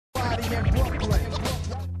in Brooklyn.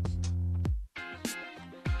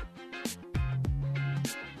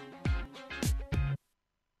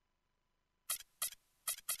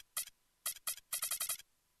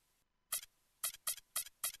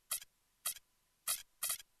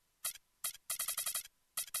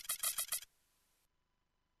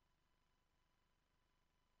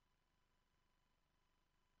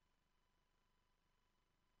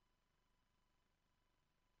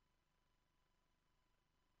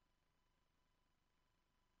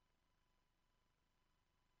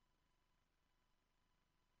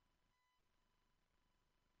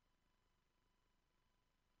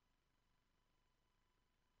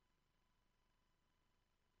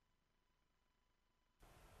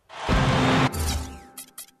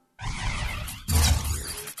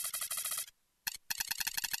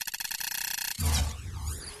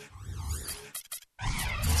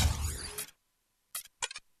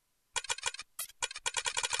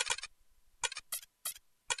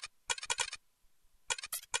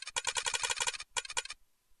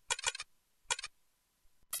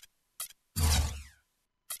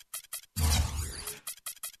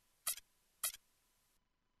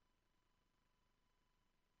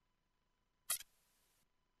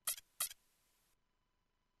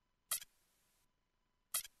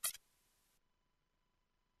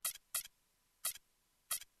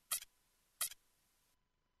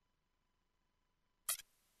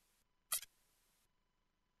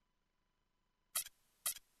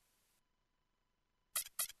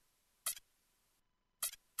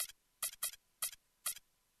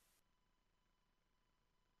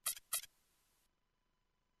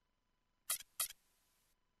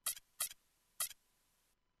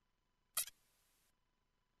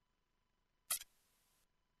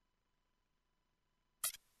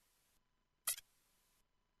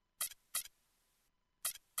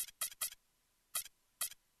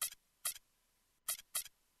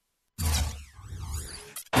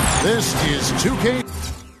 This is 2K.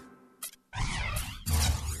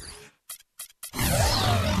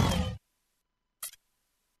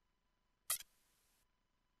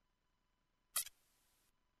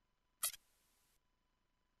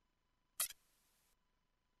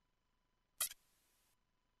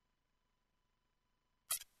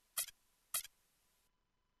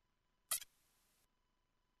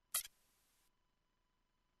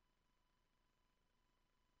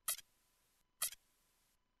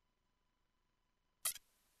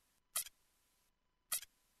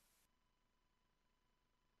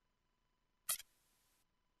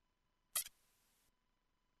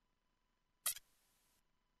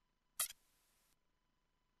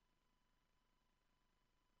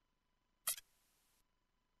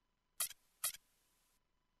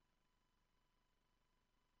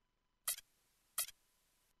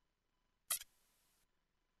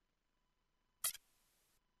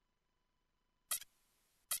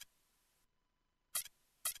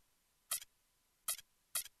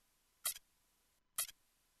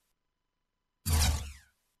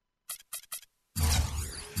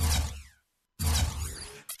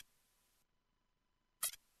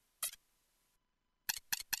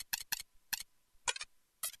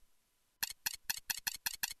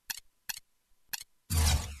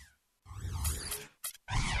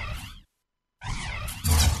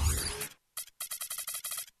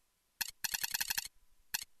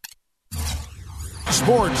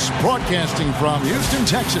 Sports broadcasting from Houston,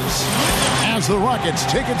 Texas, as the Rockets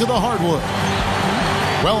take it to the hardwood.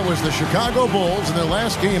 Well, it was the Chicago Bulls in their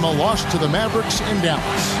last game, a loss to the Mavericks in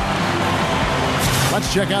Dallas.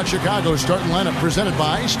 Let's check out Chicago's starting lineup presented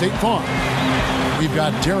by State Farm. We've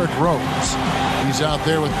got Derrick Rose. He's out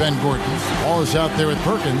there with Ben Gordon. Ball is out there with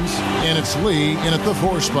Perkins, and it's Lee in at the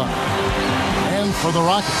 4 spot. And for the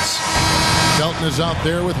Rockets, Felton is out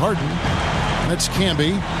there with Harden. And it's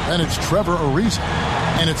Camby, and it's Trevor Ariza,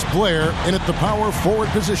 and it's Blair in at the power forward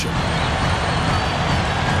position.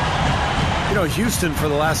 You know, Houston for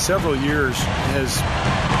the last several years has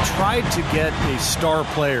tried to get a star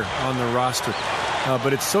player on the roster,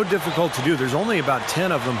 but it's so difficult to do. There's only about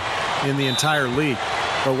 10 of them in the entire league.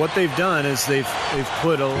 But what they've done is they've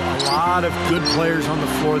put a lot of good players on the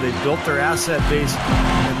floor. They've built their asset base,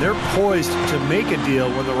 and they're poised to make a deal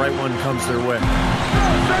when the right one comes their way.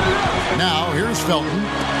 Now, here's Felton.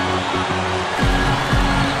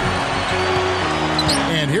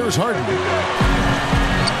 And here's Harden.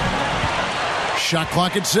 Shot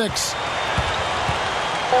clock at 6.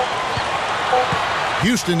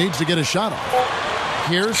 Houston needs to get a shot off.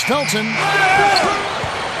 Here's Felton.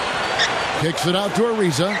 Kicks it out to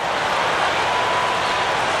Ariza.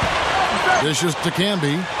 Dishes to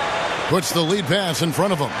Camby. Puts the lead pass in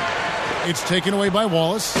front of him. It's taken away by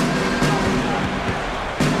Wallace.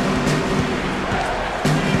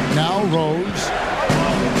 Rose.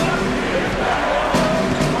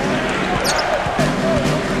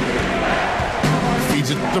 Feeds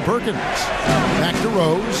it to Perkins. Back to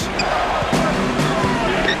Rose.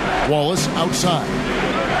 Wallace outside.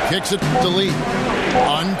 Kicks it to Lee.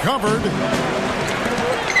 Uncovered.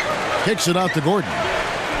 Kicks it out to Gordon.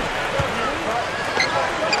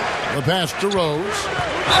 The pass to Rose.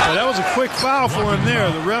 Well, that was a quick foul for him there.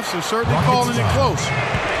 The refs are certainly calling it close.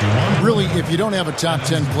 Really, if you don't have a top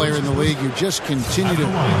 10 player in the league, you just continue to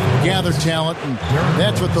gather talent, and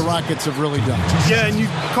that's what the Rockets have really done. Yeah, and you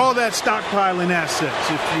call that stockpiling assets.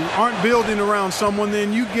 If you aren't building around someone,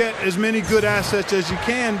 then you get as many good assets as you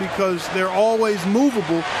can because they're always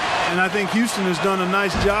movable, and I think Houston has done a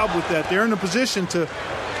nice job with that. They're in a position to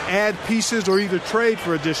add pieces or either trade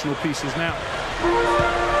for additional pieces now.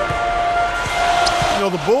 You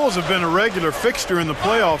know, the Bulls have been a regular fixture in the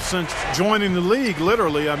playoffs since joining the league,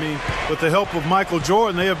 literally. I mean, with the help of Michael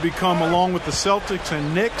Jordan, they have become, along with the Celtics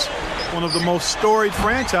and Knicks, one of the most storied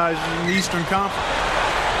franchises in the Eastern Conference.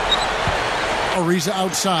 Ariza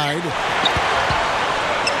outside.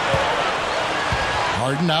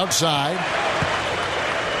 Harden outside.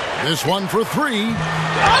 This one for three.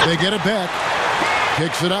 They get it back.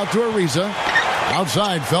 Kicks it out to Ariza.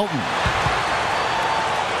 Outside, Felton.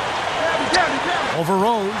 Over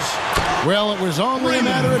Rose. Well, it was only a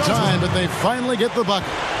matter of time, but they finally get the bucket.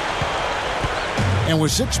 And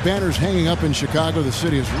with 6 banners hanging up in Chicago, the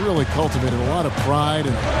city has really cultivated a lot of pride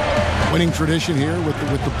and winning tradition here with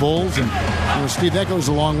the Bulls. And, you know, Steve, that goes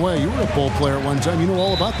a long way. You were a Bull player at one time. You know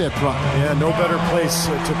all about that pride. Yeah, no better place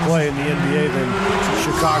to play in the NBA than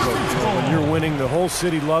Chicago. When you're winning, the whole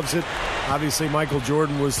city loves it. Obviously, Michael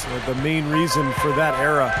Jordan was the main reason for that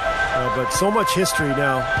era. But so much history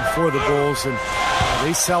now for the Bulls, and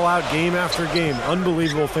they sell out game after game.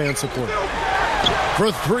 Unbelievable fan support.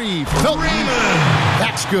 For three, Felton.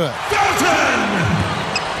 That's good.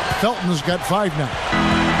 Felton's got 5 now.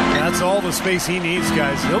 That's all the space he needs,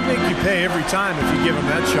 guys. He'll make you pay every time if you give him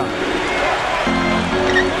that shot.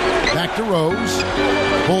 Back to Rose.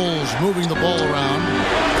 Bulls moving the ball around.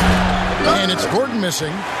 And it's Gordon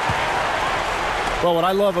missing. Well, what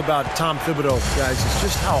I love about Tom Thibodeau, guys, is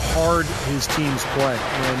just how hard his teams play.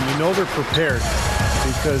 And you know they're prepared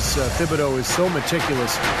because Thibodeau is so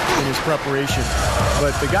meticulous in his preparation.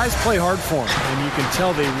 But the guys play hard for him, and you can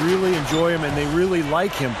tell they really enjoy him and they really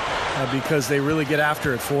like him because they really get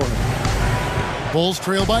after it for him. Bulls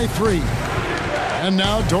trail by 3. And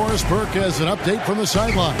now Doris Burke has an update from the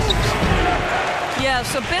sidelines.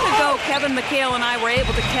 Yes, a bit ago, Kevin McHale and I were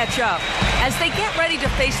able to catch up. As they get ready to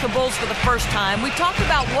face the Bulls for the first time, we talked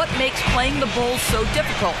about what makes playing the Bulls so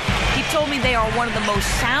difficult. He told me they are one of the most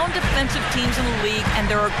sound defensive teams in the league, and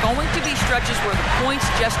there are going to be stretches where the points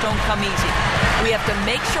just don't come easy. We have to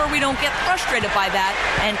make sure we don't get frustrated by that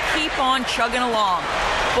and keep on chugging along.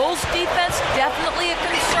 Bulls defense, definitely a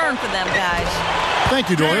concern for them, guys.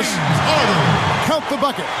 Thank you, Doris. Count the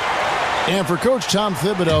bucket. And for Coach Tom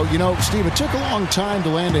Thibodeau, you know, Steve, it took a long time to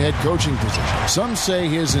land a head coaching position. Some say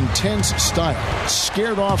his intense style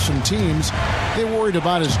scared off some teams. They worried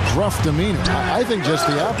about his gruff demeanor. I think just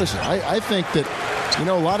the opposite. I think that, you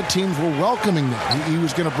know, a lot of teams were welcoming that. He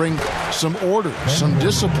was going to bring some order, some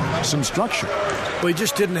discipline, some structure. Well, he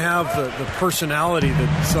just didn't have the personality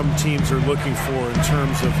that some teams are looking for in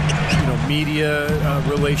terms of, you know, media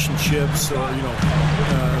relationships or, you know,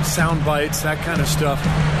 sound bites, that kind of stuff.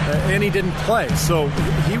 And he didn't play. So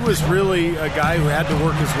he was really a guy who had to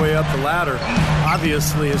work his way up the ladder.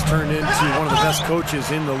 Obviously has turned into one of the best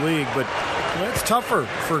coaches in the league. But you know, it's tougher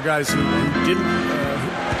for guys who didn't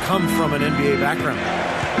come from an NBA background.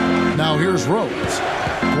 Now here's Rose.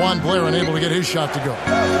 Juan Blair unable to get his shot to go.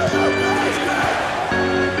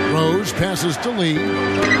 Rose passes to Lee.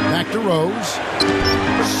 Back to Rose.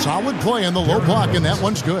 Solid play in the low block, and that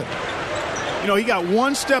one's good. You know, he got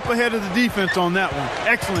one step ahead of the defense on that one.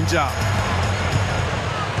 Excellent job.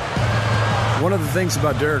 One of the things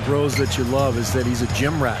about Derrick Rose that you love is that he's a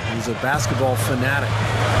gym rat. He's a basketball fanatic.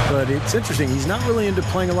 But it's interesting. He's not really into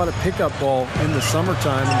playing a lot of pickup ball in the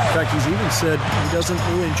summertime. In fact, he's even said he doesn't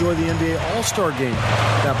really enjoy the NBA All-Star game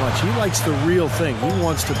that much. He likes the real thing. He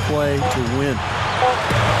wants to play to win.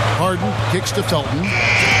 Harden kicks to Felton.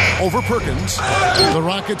 Over Perkins. The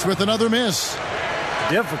Rockets with another miss.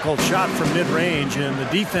 Difficult shot from mid-range, and the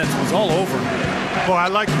defense was all over him. Boy, I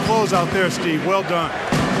like the close out there, Steve. Well done.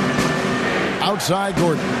 Outside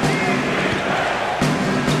Gordon.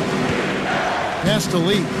 Pass to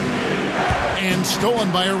Lee. And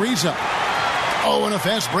stolen by Ariza. Oh, and a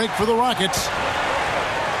fast break for the Rockets.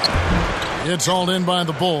 It's hauled in by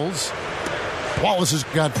the Bulls. Wallace has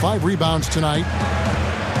got 5 rebounds tonight.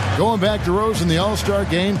 Going back to Rose in the All-Star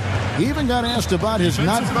game, He even got asked about his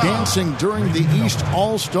not dancing during the East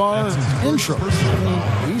All-Star intro.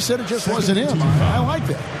 He said it just wasn't him. I like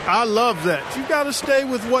that. I love that. You got to stay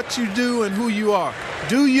with what you do and who you are.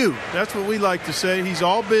 Do you. That's what we like to say. He's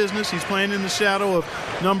all business. He's playing in the shadow of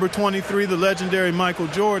number 23, the legendary Michael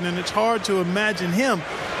Jordan, and it's hard to imagine him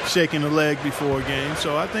shaking a leg before a game.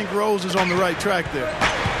 So I think Rose is on the right track there.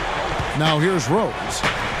 Now here's Rose.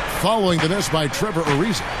 Following the miss by Trevor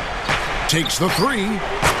Ariza. Takes the three.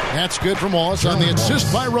 That's good from Wallace on the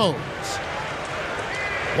assist by Rose.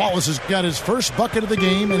 Wallace has got his first bucket of the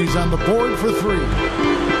game, and he's on the board for three.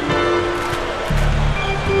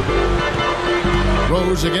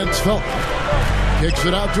 Rose against Felton. Kicks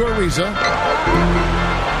it out to Ariza.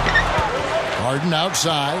 Harden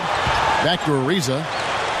outside. Back to Ariza.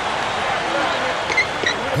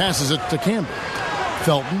 Passes it to Campbell.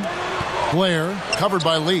 Felton. Blair covered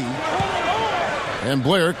by Lee. And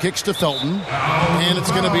Blair kicks to Felton. And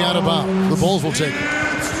it's going to be out of bounds. The Bulls will take it.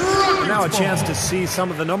 Now a chance to see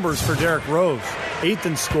some of the numbers for Derrick Rose. 8th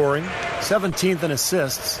in scoring, 17th in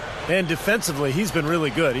assists, and defensively he's been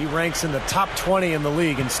really good. He ranks in the top 20 in the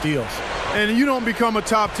league in steals. And you don't become a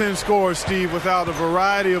top 10 scorer, Steve, without a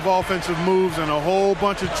variety of offensive moves and a whole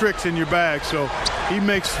bunch of tricks in your bag. So he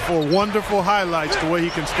makes for wonderful highlights the way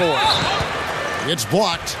he can score. It's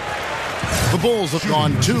blocked. The Bulls have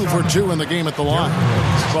gone 2 for 2 in the game at the line.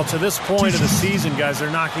 Well, to this point of the season, guys,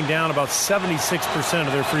 they're knocking down about 76%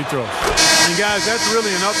 of their free throws. And, guys, that's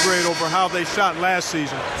really an upgrade over how they shot last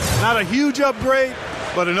season. Not a huge upgrade,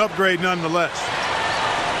 but an upgrade nonetheless.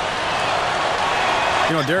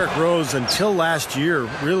 You know, Derrick Rose, until last year,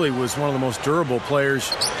 really was one of the most durable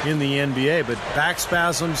players in the NBA. But back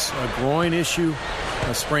spasms, a groin issue,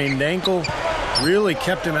 a sprained ankle, really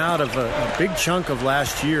kept him out of a big chunk of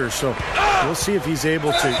last year. So we'll see if he's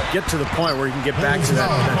able to get to the point where he can get back to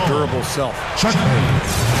that durable self.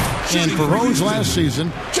 And for Rose last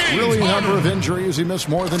season, really a number of injuries. He missed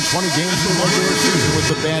more than 20 games in the regular season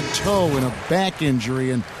with a bad toe and a back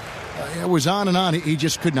injury. And it was on and on. He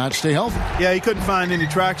just could not stay healthy. Yeah, he couldn't find any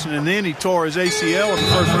traction, and then he tore his ACL in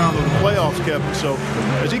the first round of the playoffs, Kevin. So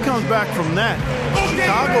as he comes back from that,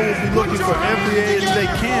 Chicago will be looking for every edge they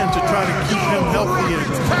can to try to keep him healthy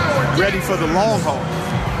and ready for the long haul.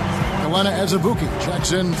 Elena Azubuike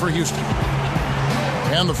checks in for Houston.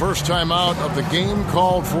 And the first time out of the game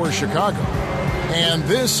called for Chicago. And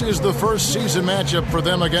this is the first season matchup for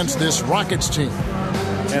them against this Rockets team.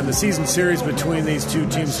 And the season series between these two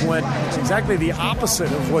teams went exactly the opposite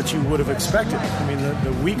of what you would have expected. I mean,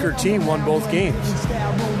 the weaker team won both games.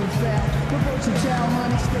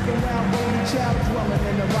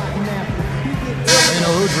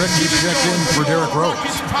 Udrich checked in for Derrick Rose.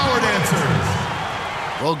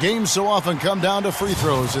 Well, games so often come down to free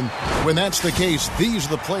throws, and when that's the case, these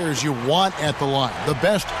are the players you want at the line. The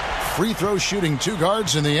best free throw shooting two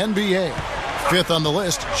guards in the NBA. Fifth on the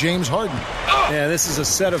list, James Harden. Yeah, this is a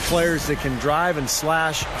set of players that can drive and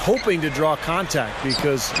slash, hoping to draw contact,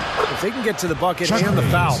 because if they can get to the bucket and the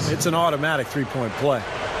foul, it's an automatic three-point play.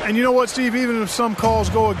 And you know what, Steve? Even if some calls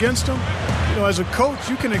go against them, you know, as a coach,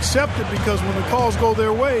 you can accept it because when the calls go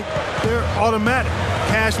their way, they're automatic.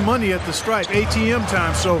 Cash money at the stripe, ATM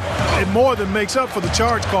time. So it more than makes up for the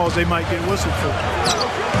charge calls they might get whistled for.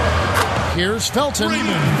 Here's Felton.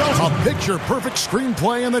 A picture-perfect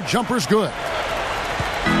screenplay, and the jumper's good.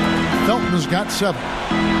 Felton has got 7.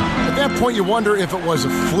 At that point, you wonder if it was a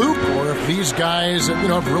fluke or if these guys,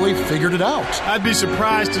 have really figured it out. I'd be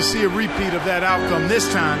surprised to see a repeat of that outcome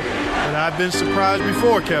this time, but I've been surprised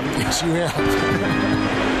before, Kevin. Yes, you have.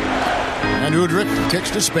 And Udrich kicks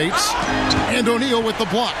to Spates, and O'Neal with the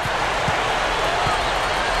block.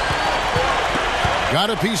 Got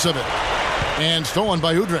a piece of it, and stolen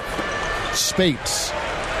by Udrich. Spates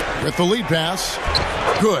with the lead pass.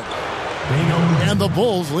 Good. And the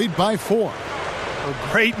Bulls lead by 4. A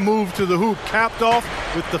great move to the hoop, capped off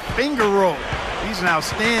with the finger roll. He's an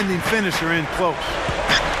outstanding finisher in close.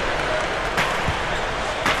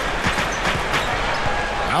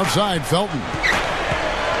 Outside, Felton.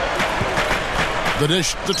 The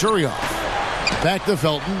dish to Turioff. Back to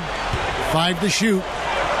Felton. 5 to shoot.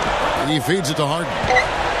 He feeds it to Harden.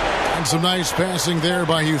 And some nice passing there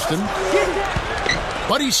by Houston.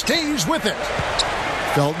 But he stays with it.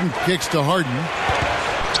 Felton kicks to Harden.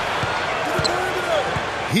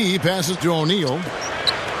 He passes to O'Neal.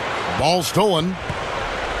 Ball stolen.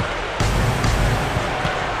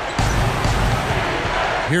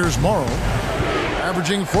 Here's Morrow,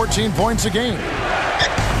 averaging 14 points a game.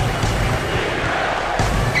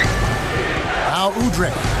 Now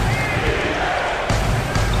Udrich.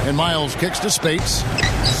 And Miles kicks to Spates.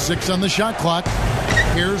 6 on the shot clock.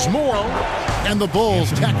 Here's Morrow. And the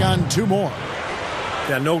Bulls tack on 2 more.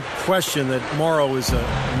 Yeah, no question that Morrow is a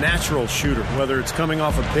natural shooter, whether it's coming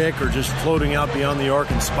off a pick or just floating out beyond the arc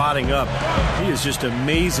and spotting up. He is just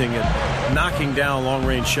amazing at knocking down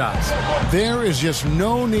long-range shots. There is just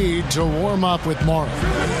no need to warm up with Morrow.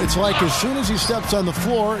 It's like as soon as he steps on the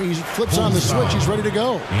floor, he flips on the switch, he's ready to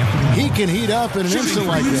go. He can heat up in an instant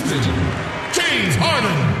like this. James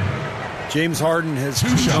Harden. James Harden has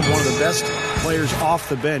become one of the best players off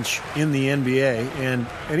the bench in the NBA, and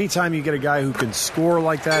anytime you get a guy who can score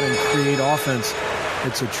like that and create offense,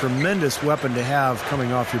 it's a tremendous weapon to have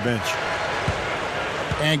coming off your bench.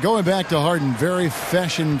 And going back to Harden, very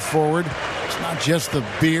fashion forward. It's not just the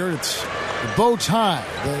beard, it's the bow tie,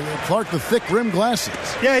 the thick rim glasses.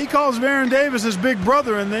 Yeah, he calls Baron Davis his big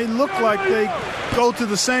brother, and they look like they go to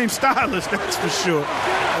the same stylist, that's for sure.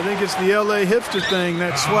 I think it's the LA hipster thing,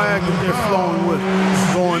 that swag that they're flowing with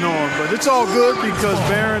going on. But it's all good because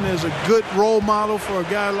Baron is a good role model for a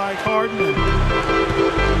guy like Harden.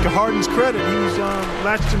 And to Harden's credit, he's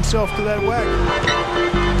latched himself to that wagon.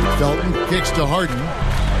 Felton kicks to Harden.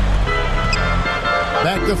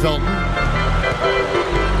 Back to Felton.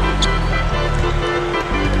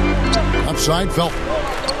 Upside Felton.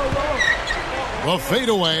 The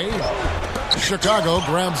fadeaway. Chicago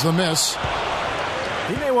grabs the miss.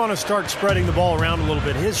 He may want to start spreading the ball around a little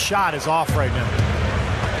bit. His shot is off right now.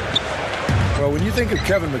 Well, when you think of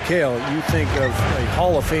Kevin McHale, you think of a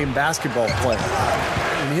Hall of Fame basketball player.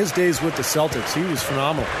 In his days with the Celtics, he was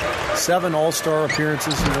phenomenal. 7 All-Star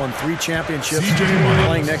appearances. He won 3 championships,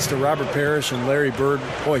 playing next to Robert Parrish and Larry Bird.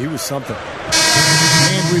 Boy, he was something.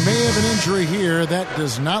 And we may have an injury here. That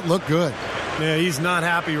does not look good. Yeah, he's not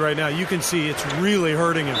happy right now. You can see it's really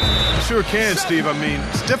hurting him. You sure can, Steve. I mean,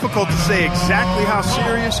 it's difficult to say exactly how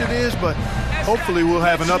serious it is, but hopefully we'll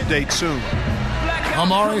have an update soon.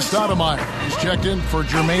 Amari Stoudemire is checked in for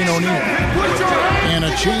Jermaine O'Neal. And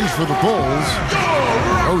a change for the Bulls.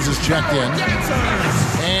 Rose is checked in.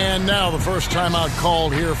 And now the first timeout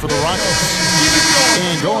called here for the Rockets.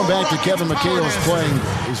 And going back to Kevin McHale's playing,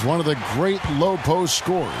 he's one of the great low post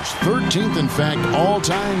scorers. 13th, in fact,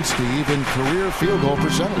 all-time, Steve, in career field goal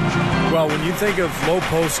percentage. Well, when you think of low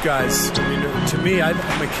post guys, I mean, to me,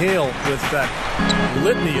 McHale, with that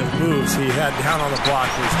litany of moves he had down on the block,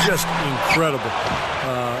 was just incredible.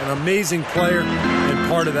 An amazing player and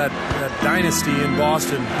part of that dynasty in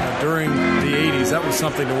Boston during the 80s. That was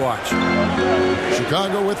something to watch.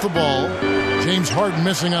 Chicago with the ball. James Harden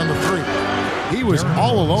missing on the 3. He was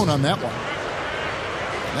all alone on that one.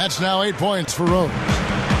 That's now 8 points for Rose.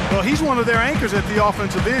 Well, he's one of their anchors at the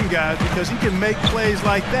offensive end, guys, because he can make plays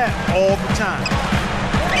like that all the time.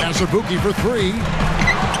 Azubuike for 3.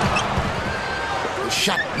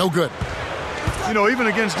 Shot, no good. You know, even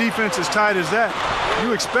against defense as tight as that,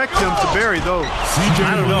 you expect him to bury those.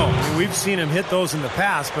 I don't know. I mean, we've seen him hit those in the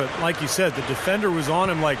past, but like you said, the defender was on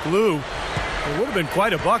him like glue. It would have been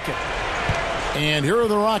quite a bucket. And here are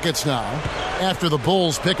the Rockets now, after the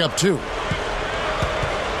Bulls pick up 2.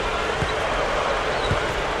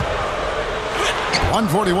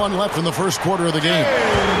 .141 left in the first quarter of the game.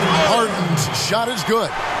 Harden's shot is good.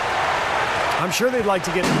 I'm sure they'd like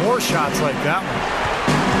to get more shots like that one.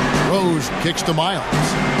 Rose kicks to Miles.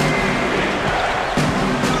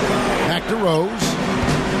 Back to Rose.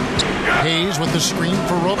 Hayes with the screen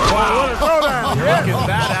for Rose. Wow, what a throwdown. Look at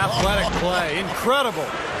that athletic play. Incredible.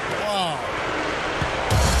 Wow.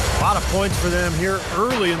 A lot of points for them here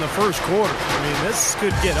early in the first quarter. I mean, this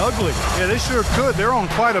could get ugly. Yeah, they sure could. They're on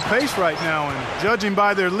quite a pace right now, and judging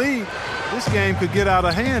by their lead, this game could get out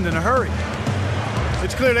of hand in a hurry.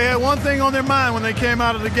 It's clear they had one thing on their mind when they came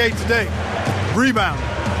out of the gate today: rebounding.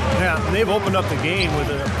 Yeah, and they've opened up the game with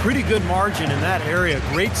a pretty good margin in that area.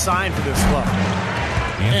 Great sign for this club.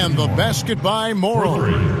 And the basket by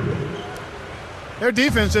Morrow. Their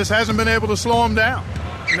defense just hasn't been able to slow them down.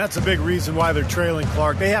 And that's a big reason why they're trailing,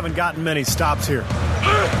 Clark. They haven't gotten many stops here.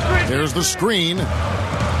 There's the screen.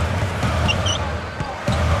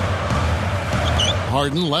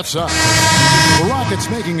 Harden left side. The Rockets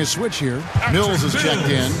making a switch here. Mills is checked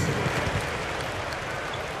in.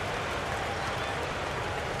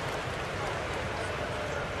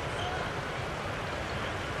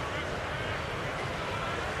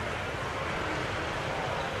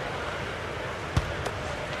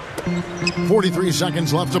 .43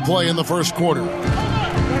 seconds left to play in the first quarter.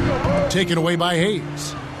 Taken away by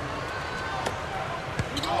Hayes.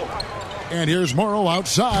 And here's Morrow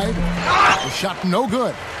outside. The shot no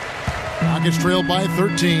good. Rockets trailed by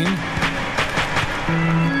 13.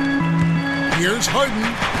 Here's Harden.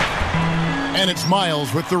 And it's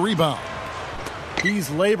Miles with the rebound. He's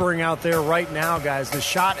laboring out there right now, guys. The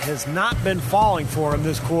shot has not been falling for him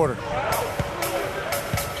this quarter.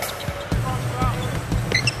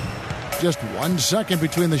 just 1 second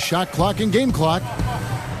between the shot clock and game clock.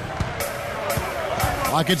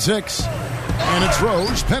 Clock at 6. And it's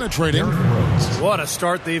Rose penetrating. What a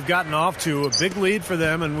start they've gotten off to. A big lead for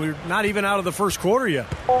them, and we're not even out of the first quarter yet.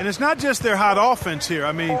 And it's not just their hot offense here.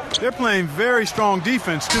 I mean, they're playing very strong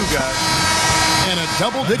defense too, guys. And a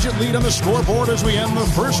double-digit lead on the scoreboard as we end the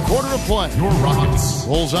first quarter of play. Your Rockets.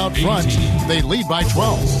 Bulls out front. They lead by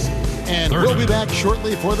 12. And we'll be back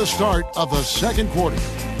shortly for the start of the second quarter.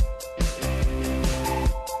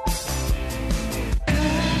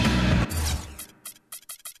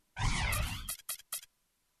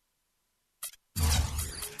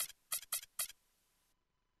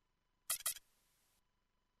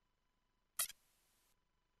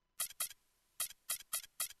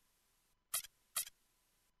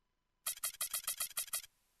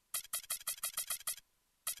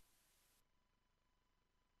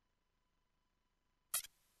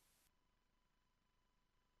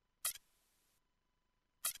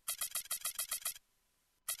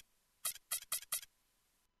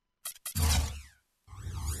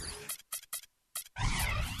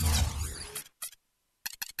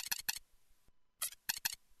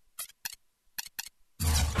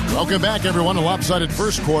 Welcome back, everyone. A lopsided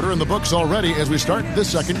first quarter in the books already as we start the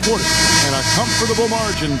second quarter. And a comfortable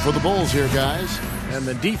margin for the Bulls here, guys. And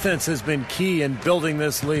the defense has been key in building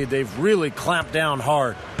this lead. They've really clamped down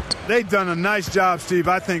hard. They've done a nice job, Steve.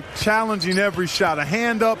 I think challenging every shot, a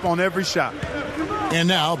hand up on every shot. And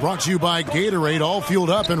now, brought to you by Gatorade, all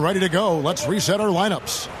fueled up and ready to go. Let's reset our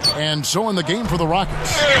lineups. And so in the game for the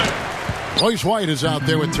Rockets. Royce White is out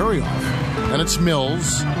there with Turioff. Then it's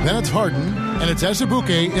Mills. Then it's Harden. And it's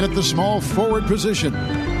Azubuike in at the small forward position.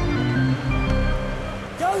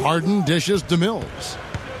 Harden dishes to Mills.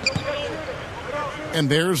 And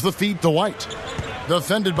there's the feed to White.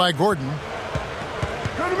 Defended by Gordon.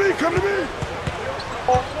 Come to me, come to me.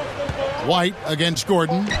 White against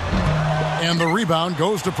Gordon. And the rebound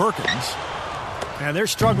goes to Perkins. And they're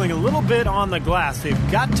struggling a little bit on the glass.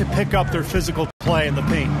 They've got to pick up their physical play in the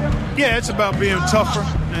paint. Yeah, it's about being tougher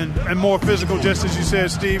and more physical, just as you said,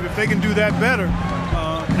 Steve. If they can do that better,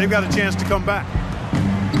 they've got a chance to come back.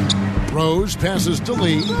 Rose passes to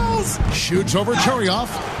Lee. Shoots over Turioff.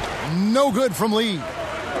 No good from Lee.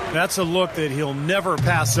 That's a look that he'll never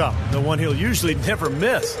pass up. The one he'll usually never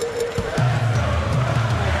miss.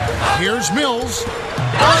 Here's Mills.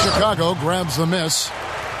 Chicago grabs the miss.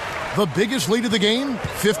 The biggest lead of the game,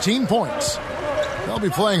 15 points. They'll be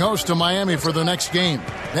playing host to Miami for the next game.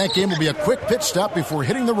 That game will be a quick pit stop before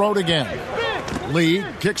hitting the road again. Lee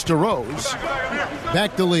kicks to Rose.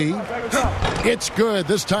 Back to Lee. It's good.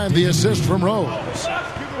 This time the assist from Rose.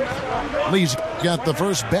 Lee's got the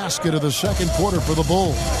first basket of the second quarter for the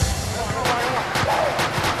Bulls.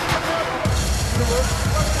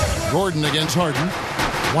 Gordon against Harden.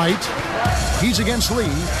 White. He's against Lee.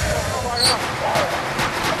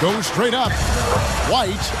 Goes straight up.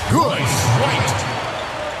 White. Good.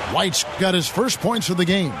 White's got his first points of the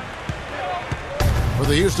game. For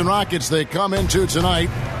the Houston Rockets, they come into tonight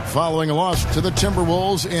following a loss to the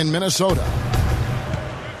Timberwolves in Minnesota.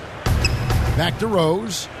 Back to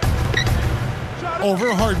Rose.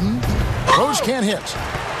 Over Harden. Rose can't hit.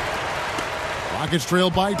 Rockets trail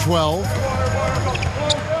by 12.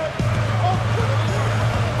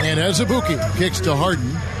 And Azubuike kicks to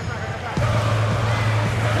Harden.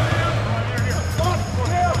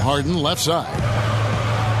 Harden left side.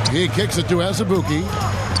 He kicks it to Azubuike.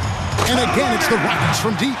 And again, it's the Rockets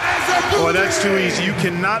from deep. Boy, that's too easy. You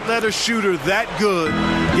cannot let a shooter that good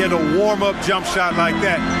get a warm-up jump shot like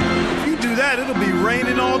that. If you do that, it'll be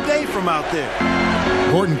raining all day from out there.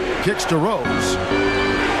 Gordon kicks to Rose.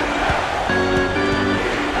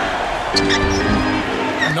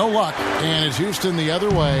 No luck. And it's Houston the other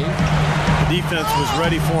way. The defense was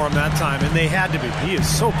ready for him that time, and they had to be. He is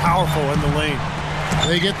so powerful in the lane.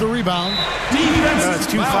 They get the rebound. It's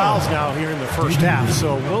 2 fouls now here in the first half,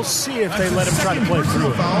 so we'll see if they let him try to play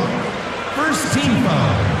through it. First team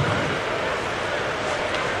foul.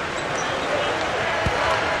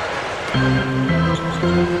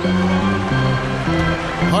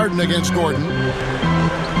 Harden against Gordon.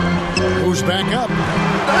 Moves back up.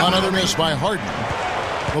 Another miss by Harden.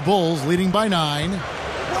 The Bulls leading by 9.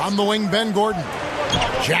 On the wing, Ben Gordon.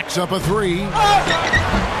 Jacks up a 3.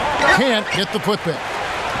 Can't get the putback.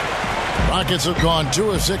 Rockets have gone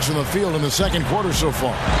 2 of 6 from the field in the second quarter so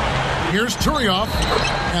far. Here's Turioff,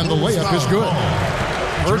 and the layup is good.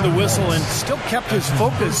 Heard the whistle and still kept his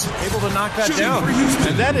focus, able to knock that down.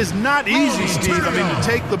 And that is not easy, Steve. I mean, to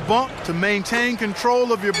take the bump, to maintain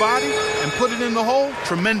control of your body, and put it in the hole,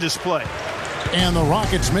 tremendous play. And the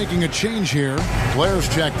Rockets making a change here. Blair's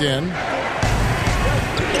checked in.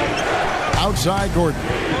 Outside Gordon.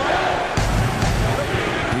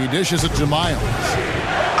 He dishes it to Miles.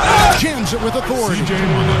 Jams it with authority.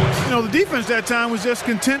 The defense that time was just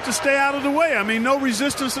content to stay out of the way. I mean, no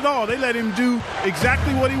resistance at all. They let him do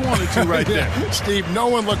exactly what he wanted to right there. Steve, no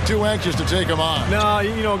one looked too anxious to take him on.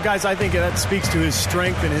 No, guys, I think that speaks to his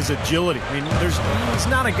strength and his agility. I mean, he's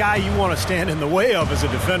not a guy you want to stand in the way of as a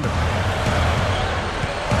defender.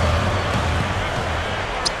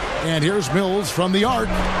 And here's Mills from the arc.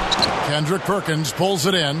 Kendrick Perkins pulls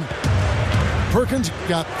it in. Perkins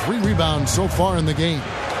got 3 rebounds so far in the game.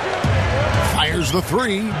 Fires the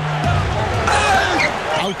 3.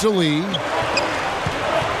 Out to Lee.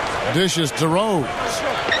 Dishes to Rose.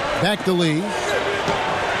 Back to Lee.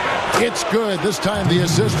 It's good. This time the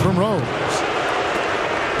assist from Rose.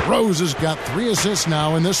 Rose has got 3 assists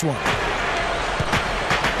now in this one.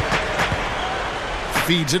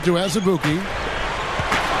 Feeds it to Azubuike.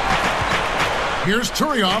 Here's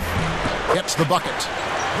Turioff. Gets the bucket.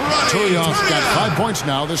 Turioff's got 5 points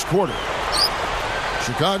now this quarter.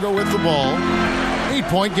 Chicago with the ball.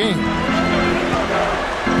 8-point game.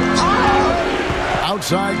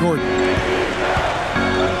 Outside Gordon.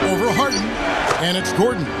 Over Harden. And it's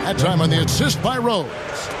Gordon. That time on the assist by Rose.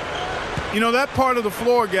 That part of the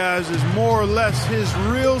floor, guys, is more or less his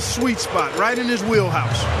real sweet spot, right in his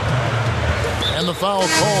wheelhouse. And the foul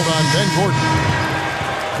called on Ben Gordon.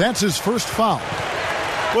 That's his first foul.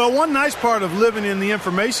 Well, one nice part of living in the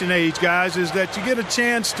information age, guys, is that you get a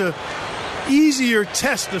chance to easier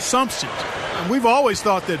test assumptions. And we've always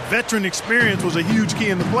thought that veteran experience was a huge key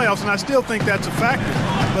in the playoffs, and I still think that's a factor.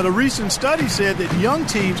 But a recent study said that young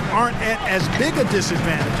teams aren't at as big a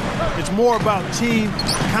disadvantage. It's more about team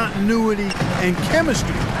continuity and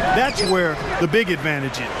chemistry. That's where the big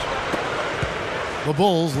advantage is. The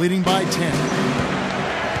Bulls leading by 10.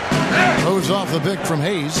 Throws off the pick from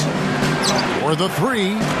Hayes. For the 3.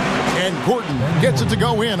 And Gordon gets it to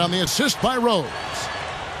go in on the assist by Rose.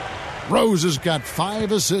 Rose has got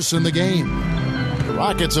 5 assists in the game. The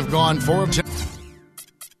Rockets have gone 4 of 10.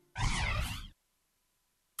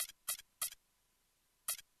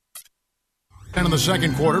 And in the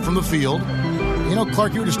second quarter from the field.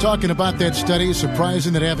 Clark, you were just talking about that study.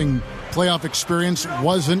 Surprising that having playoff experience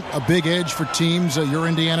wasn't a big edge for teams. Your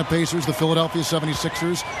Indiana Pacers, the Philadelphia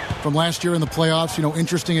 76ers from last year in the playoffs.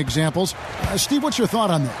 Interesting examples. Steve, what's your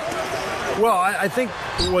thought on that? Well, I think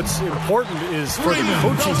what's important is for the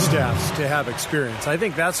coaching staffs to have experience. I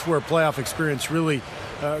think that's where playoff experience really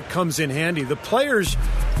comes in handy. The players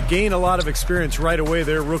gain a lot of experience right away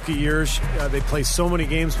their rookie years. They play so many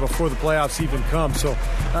games before the playoffs even come. So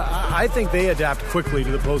I think they adapt quickly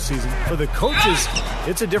to the postseason. For the coaches,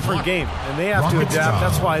 it's a different game, and they have to adapt.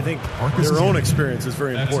 That's why I think their own experience is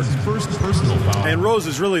very important. And Rose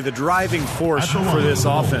is really the driving force for this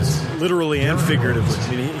offense, literally and figuratively.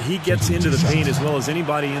 I mean, he gets into the paint as well as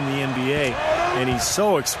anybody in the NBA, and he's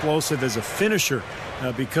so explosive as a finisher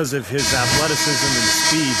because of his athleticism and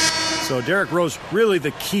speed. So Derrick Rose, really the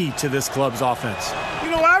key to this club's offense.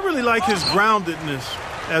 I really like his groundedness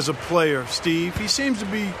as a player, Steve. He seems to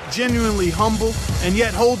be genuinely humble and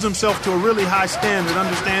yet holds himself to a really high standard,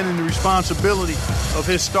 understanding the responsibility of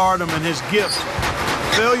his stardom and his gifts.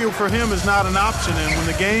 Failure for him is not an option, and when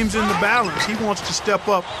the game's in the balance, he wants to step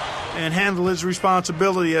up and handle his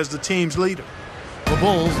responsibility as the team's leader. The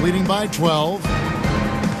Bulls leading by 12.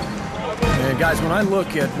 And guys, when I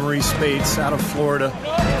look at Maurice Spates out of Florida,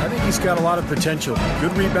 I think he's got a lot of potential.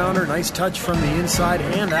 Good rebounder, nice touch from the inside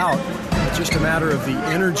and out. It's just a matter of the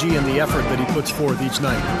energy and the effort that he puts forth each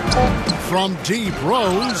night. From deep,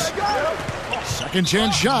 Rose. Second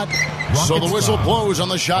chance shot. So the whistle blows on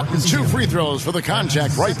the shot and 2 free throws for the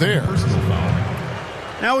contact right there.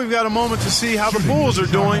 Now we've got a moment to see how the Bulls are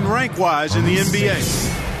doing rank-wise in the NBA.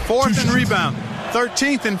 4th in rebound,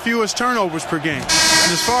 13th in fewest turnovers per game.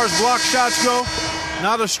 And as far as block shots go,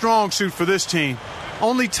 not a strong suit for this team.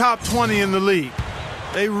 Only top 20 in the league.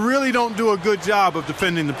 They really don't do a good job of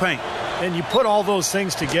defending the paint. And you put all those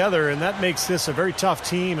things together, and that makes this a very tough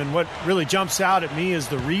team. And what really jumps out at me is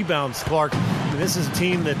the rebounds, Clark. And this is a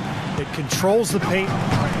team that controls the paint.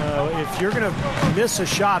 If you're going to miss a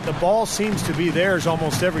shot, the ball seems to be theirs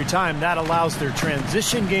almost every time. That allows their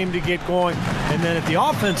transition game to get going. And then at the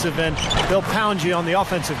offensive end, they'll pound you on the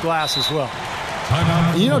offensive glass as well.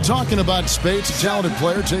 Talking about Spates, a talented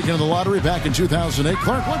player taken in the lottery back in 2008.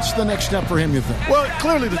 Clark, what's the next step for him, you think? Well,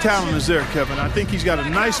 clearly the talent is there, Kevin. I think he's got a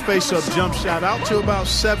nice face-up jump shot out to about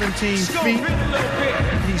 17 feet.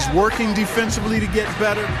 He's working defensively to get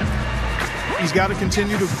better. He's got to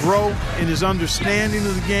continue to grow in his understanding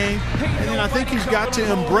of the game. And then I think he's got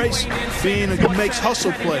to embrace being a guy who makes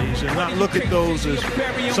hustle plays and not look at those as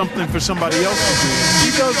something for somebody else to do. If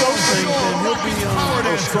he does those things, then he'll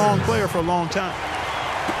be a strong player for a long time.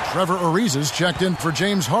 Trevor Ariza's checked in for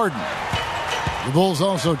James Harden. The Bulls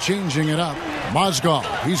also changing it up. Mozgov,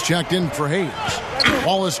 he's checked in for Hayes.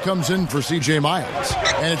 Wallace comes in for C.J. Miles.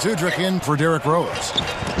 And it's Udrih in for Derrick Rose.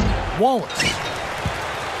 Wallace.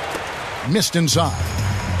 Missed inside.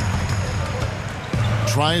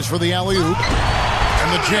 Tries for the alley-oop.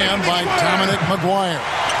 And the jam by Dominic McGuire.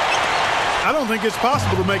 I don't think it's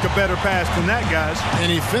possible to make a better pass than that, guys.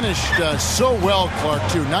 And he finished so well, Clark,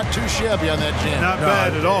 too. Not too shabby on that jam. Not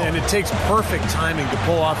bad at all. And it takes perfect timing to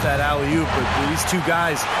pull off that alley-oop, but these two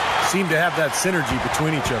guys seem to have that synergy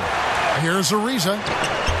between each other. Here's Ariza.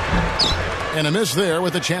 And a miss there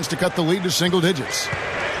with a chance to cut the lead to single digits.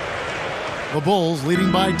 The Bulls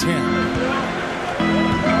leading by 10.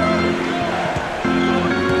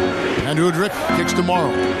 And Udrih kicks to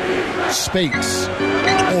Morrow. Spates.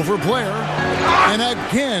 Over Blair. And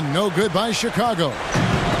again, no good by Chicago.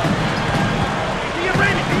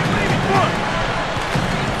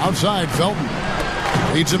 Outside, Felton.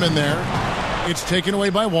 Leads him in there. It's taken away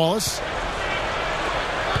by Wallace.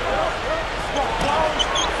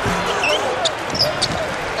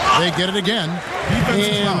 They get it again.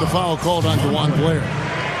 And the foul called on DeJuan Blair.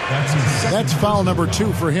 That's foul number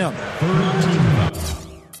 2 for him.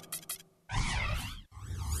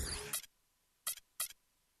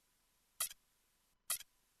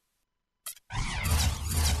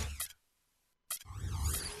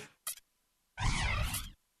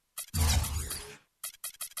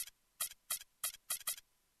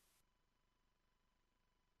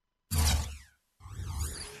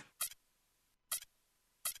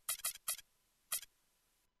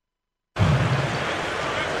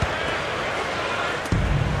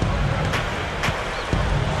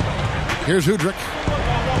 Here's Udrih.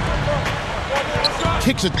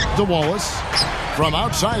 Kicks it to Wallace from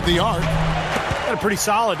outside the arc. Got a pretty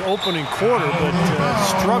solid opening quarter, but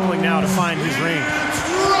struggling now to find his range.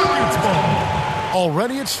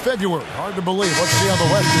 Already it's February. Hard to believe. Let's see how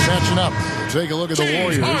the West is matching up. We'll take a look at the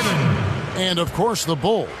Warriors. And, of course, the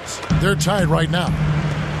Bulls. They're tied right now.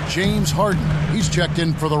 James Harden. He's checked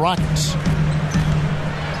in for the Rockets.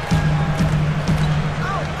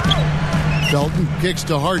 Felton kicks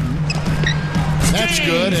to Harden. That's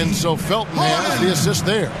good, and so Felton has the assist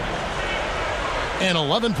there. And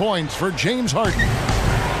 11 points for James Harden.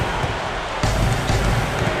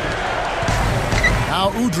 Now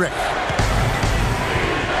Udrih.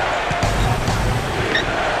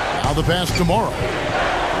 Now the pass to Morrow.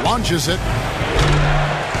 Launches it.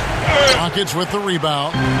 Rockets with the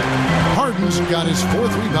rebound. Harden's got his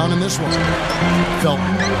 4th rebound in this one.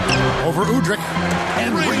 Felton over Udrih.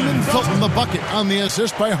 And Raymond Felton the bucket on the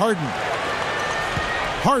assist by Harden.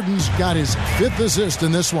 Harden's got his 5th assist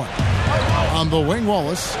in this one. On the wing,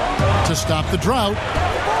 Wallace to stop the drought.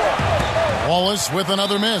 Wallace with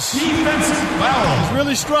another miss. Defensive foul. He's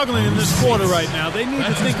really struggling in this quarter right now. They need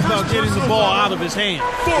to think about getting the ball out of his hand.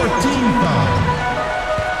 14 foul.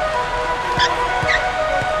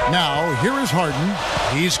 Now, here is Harden.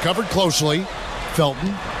 He's covered closely.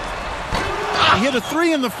 Felton. He hit a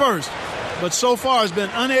 3 in the first, but so far has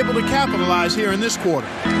been unable to capitalize here in this quarter.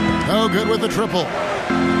 No good with the triple.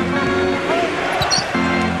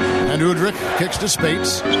 And Udrih kicks to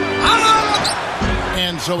Spates.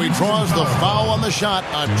 And so he draws the foul on the shot.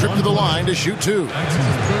 A trip to the line to shoot 2.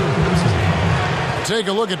 Take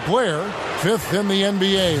a look at Blair. 5th in the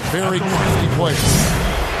NBA. Very crafty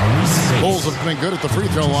player. Bulls have been good at the free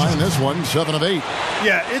throw line. This one, 7 of 8.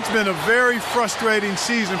 Yeah, it's been a very frustrating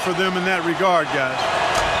season for them in that regard, guys.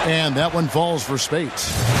 And that one falls for Spates.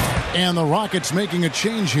 And the Rockets making a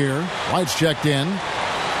change here. White's checked in.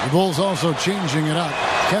 The Bulls also changing it up.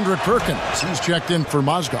 Kendrick Perkins, he's checked in for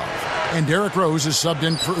Mozgov. And Derrick Rose is subbed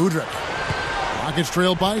in for Udrih. Rockets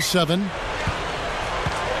trail by 7.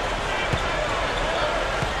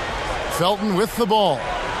 Felton with the ball.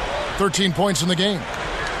 13 points in the game.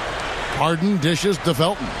 Harden dishes to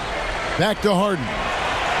Felton. Back to Harden.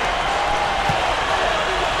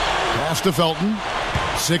 Pass to Felton.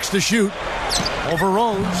 6 to shoot. Over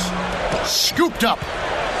Rose. Scooped up.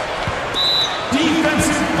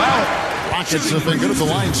 Defensive foul. Rockets have been good at the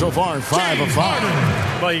line so far. 5 of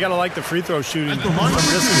 5. Well, you got to like the free throw shooting from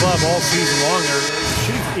this club all season long. They're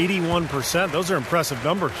shooting 81%. Those are impressive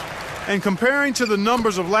numbers. And comparing to the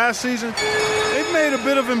numbers of last season, they've made a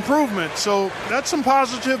bit of improvement. So that's some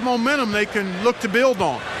positive momentum they can look to build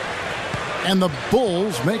on. And the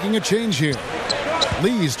Bulls making a change here.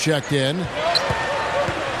 Lee's checked in.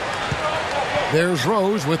 There's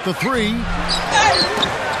Rose with the three.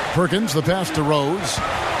 Perkins, the pass to Rose.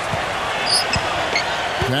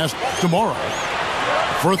 Pass to Morrow.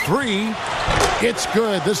 For three. It's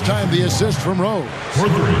good. This time the assist from Rose. For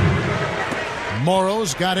three.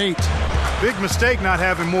 Morrow's got 8. Big mistake not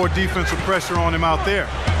having more defensive pressure on him out there.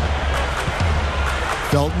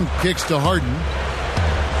 Felton kicks to Harden.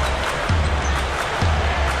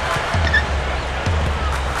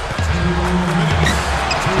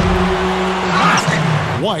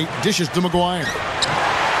 White dishes to McGuire.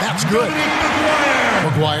 That's good.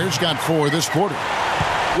 McGuire's got 4 this quarter.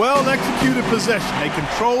 Well executed possession. They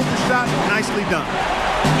controlled the shot. Nicely done.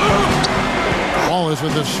 Ball is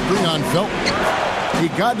with the screen on Felton. He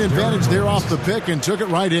got an advantage there off the pick and took it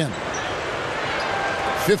right in.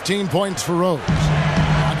 15 points for Rose.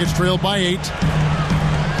 Rockets trailed by 8.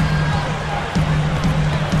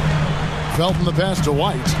 Felton the pass to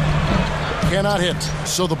White. Cannot hit,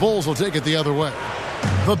 so the Bulls will take it the other way.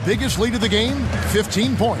 The biggest lead of the game,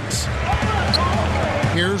 15 points.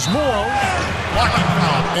 Here's Morrow.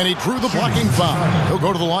 And he drew the blocking foul. He'll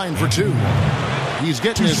go to the line for 2. He's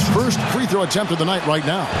getting his first free throw attempt of the night right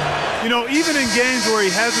now. You know, even in games where he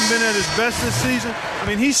hasn't been at his best this season, I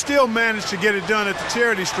mean, he still managed to get it done at the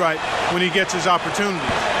charity stripe when he gets his opportunity.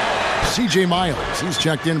 C.J. Miles, he's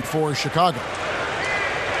checked in for Chicago.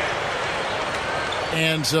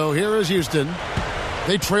 And so here is Houston.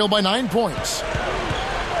 They trail by 9 points.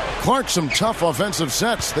 Clark, some tough offensive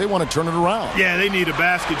sets. They want to turn it around. Yeah, they need a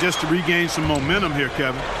basket just to regain some momentum here,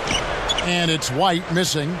 Kevin. And it's White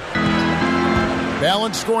missing.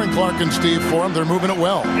 Balanced scoring, Clark and Steve, for them. They're moving it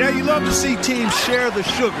well. Yeah, you love to see teams share the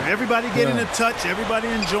sugar. Everybody getting a touch, everybody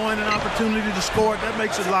enjoying an opportunity to score. That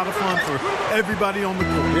makes it a lot of fun for everybody on the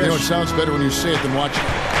court. You know, it sounds better when you say it than watch it.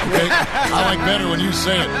 Okay? I like better when you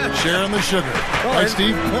say it. Sharing the sugar. Right,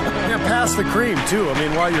 Steve? Yeah, pass the cream, too. I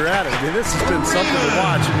mean, while you're at it. I mean, this has been something to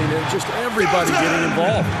watch. I mean, just everybody getting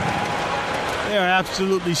involved. They're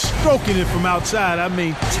absolutely stroking it from outside. I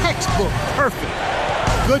mean, textbook perfect.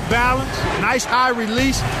 Good balance, nice high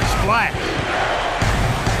release, splash.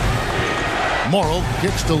 Morrow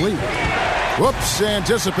kicks to Lee. Whoops,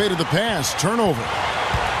 anticipated the pass. Turnover.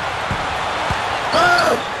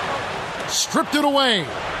 Stripped it away.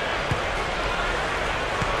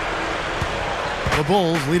 The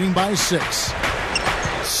Bulls leading by 6.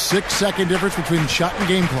 6-second difference between shot and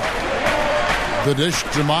game clock. The dish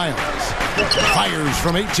to Miles. Fires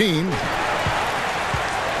from 18.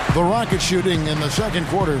 The Rockets shooting in the second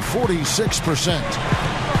quarter, 46%.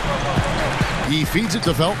 He feeds it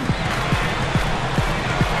to Felton.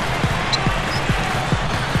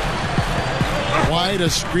 Wide, a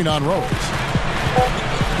screen on Rose.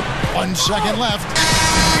 1 second left,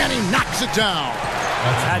 and he knocks it down.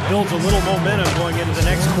 That builds a little momentum going into the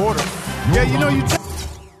next quarter. Yeah, you know, you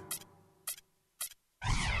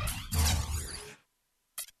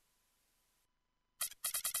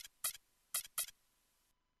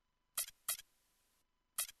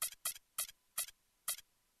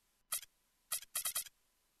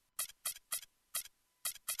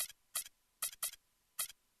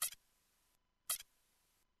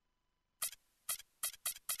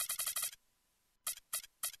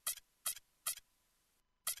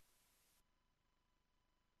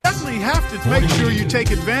definitely have to make sure you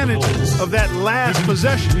take advantage of that last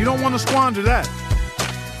possession. You don't want to squander that.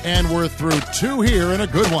 And we're through 2 here and a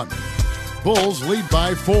good one. Bulls lead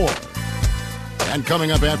by 4. And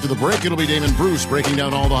coming up after the break, it'll be Damon Bruce breaking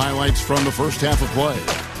down all the highlights from the first half of play.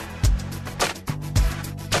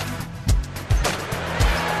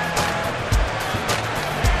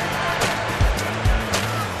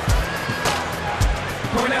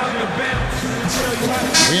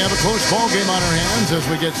 We have a close ball game on our hands as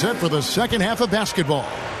we get set for the second half of basketball.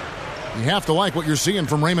 You have to like what you're seeing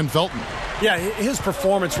from Raymond Felton. Yeah, his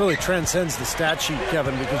performance really transcends the stat sheet,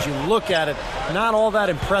 Kevin, because you look at it, not all that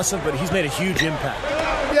impressive, but he's made a huge impact.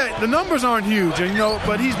 Yeah, the numbers aren't huge,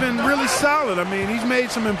 but he's been really solid. I mean, he's made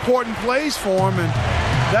some important plays for him, and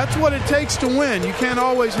that's what it takes to win. You can't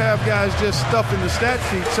always have guys just stuffing the stat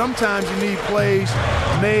sheet. Sometimes you need plays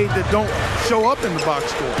made that don't show up in the box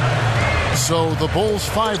score. So the Bulls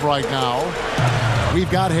 5 right now. We've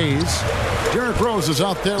got Hayes. Derrick Rose is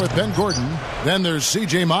out there with Ben Gordon. Then there's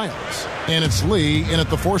C.J. Miles. And it's Lee in at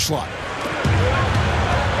the 4 slot.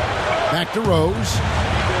 Back to Rose.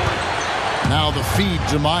 Now the feed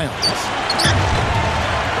to Miles.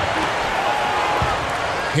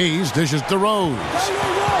 Hayes dishes to Rose.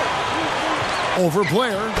 Over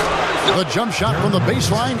Blair. The jump shot from the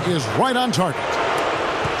baseline is right on target.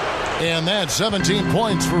 And that's 17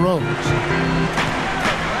 points for Rose.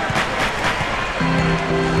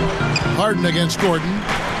 Harden against Gordon.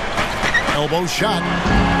 Elbow shot.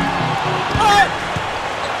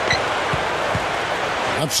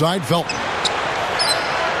 Outside Felton.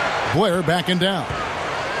 Blair backing down.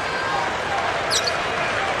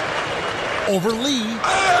 Over Lee,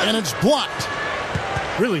 and it's blocked.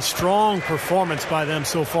 Really strong performance by them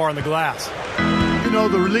so far on the glass. You know,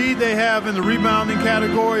 the lead they have in the rebounding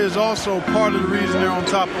category is also part of the reason they're on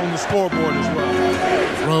top on the scoreboard as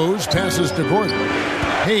well. Rose passes to Gordon.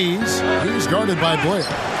 He's guarded by Blair.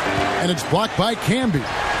 And it's blocked by Camby.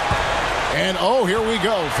 And oh, here we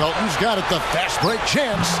go. Felton's got it, the fast break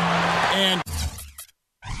chance. And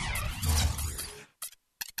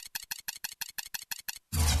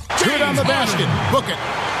good on the basket. Book it.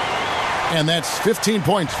 And that's 15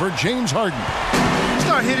 points for James Harden.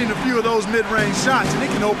 Start hitting a few of those mid-range shots, and it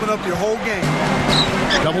can open up your whole game.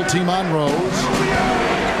 Double team on Rose.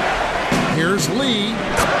 Here's Lee.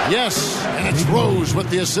 Yes, and it's Rose with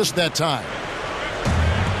the assist that time.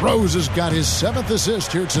 Rose has got his 7th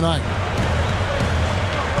assist here tonight.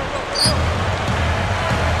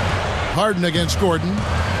 Harden against Gordon.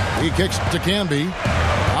 He kicks to Camby.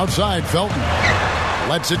 Outside Felton.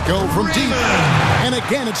 Lets it go from deep. And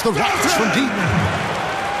again, it's the Rockets from deep.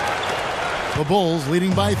 The Bulls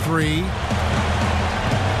leading by 3.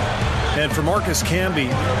 And for Marcus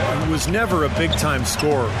Camby, who was never a big-time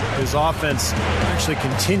scorer, his offense actually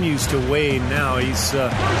continues to wane now. He's the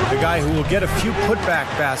guy who will get a few putback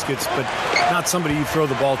baskets, but not somebody you throw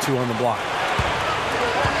the ball to on the block.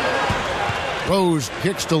 Rose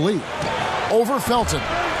kicks to Lee. Over Felton.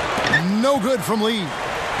 No good from Lee.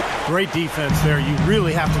 Great defense there. You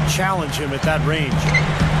really have to challenge him at that range.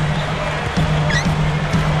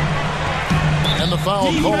 And the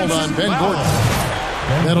foul called on Ben Gordon.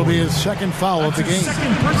 That'll be his second foul of the game.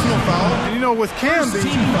 Second personal foul. And you know, with Camby,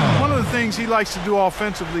 one of the things he likes to do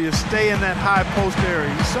offensively is stay in that high post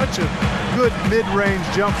area. He's such a good mid-range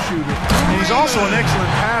jump shooter. And he's also an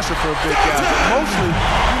excellent passer for a big guy. But mostly,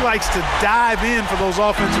 he likes to dive in for those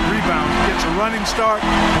offensive rebounds. He gets a running start,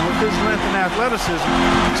 and with his length and athleticism,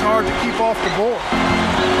 it's hard to keep off the board.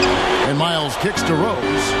 And Miles kicks to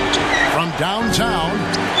Rose from downtown.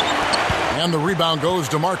 And the rebound goes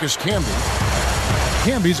to Marcus Camby.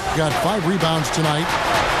 Camby's got 5 rebounds tonight.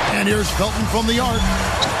 And here's Felton from the arc.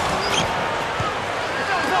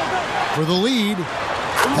 For the lead.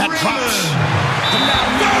 That drops.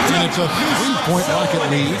 And it's a 3-point Rocket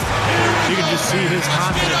lead. You can just see his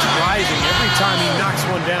confidence rising every time he knocks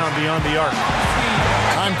one down beyond the arc.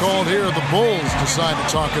 Time called here. The Bulls decide to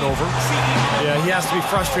talk it over. Yeah, he has to be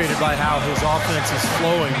frustrated by how his offense is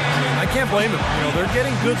flowing. I can't blame him. You know, they're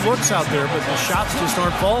getting good looks out there, but the shots just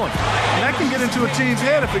aren't falling. And that can get into a team's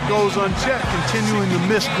head if it goes unchecked, continuing to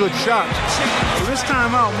miss good shots. So this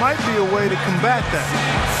timeout might be a way to combat that.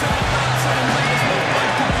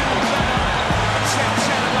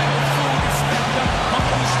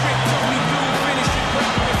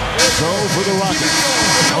 So for the Rockets,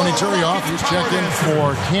 Tony Turioff, he's checked in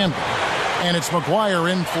for Camby. And it's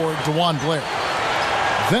McGuire in for DeJuan Blair.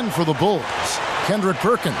 Then for the Bulls, Kendrick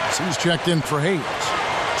Perkins, he's checked in for Hayes.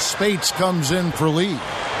 Spates comes in for Lee.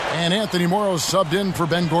 And Anthony Morrow subbed in for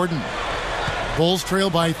Ben Gordon. Bulls trail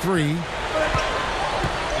by 3.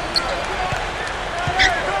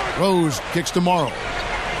 Rose kicks to Morrow.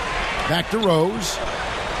 Back to Rose.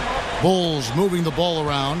 Bulls moving the ball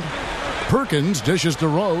around. Perkins dishes to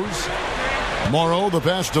Rose. Morrow the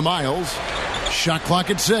pass to Miles. Shot clock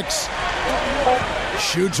at 6.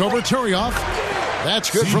 Shoots over Turioff. That's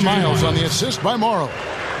good for Miles on the assist by Morrow.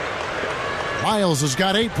 Miles has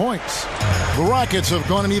got 8 points. The Rockets have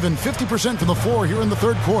gone an even 50% from the floor here in the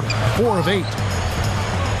third quarter. 4 of 8.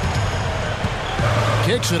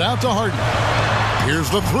 Kicks it out to Harden. Here's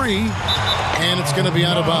the 3. And it's going to be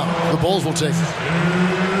out of bounds. The Bulls will take it.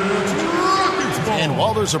 And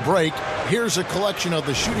while there's a break, here's a collection of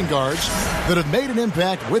the shooting guards that have made an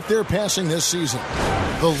impact with their passing this season.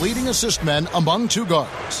 The leading assist men among 2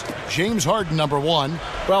 guards. James Harden, number 1.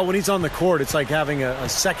 Well, when he's on the court, it's like having a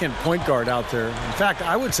second point guard out there. In fact,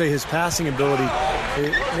 I would say his passing ability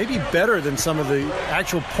may be better than some of the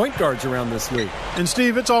actual point guards around this league. And,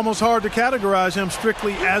 Steve, it's almost hard to categorize him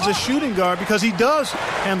strictly as a shooting guard because he does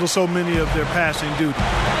handle so many of their passing duties.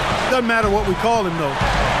 Doesn't matter what we call him, though.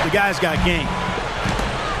 The guy's got game.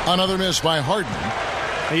 Another miss by Harden.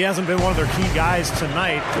 He hasn't been one of their key guys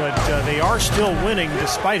tonight, but they are still winning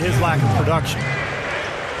despite his lack of production.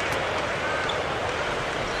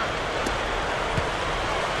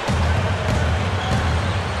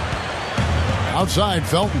 Outside,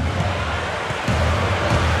 Felton.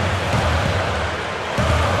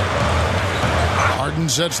 Harden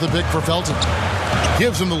sets the pick for Felton.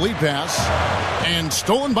 Gives him the lead pass. And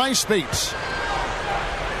stolen by Spates.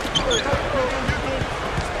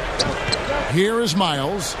 Here is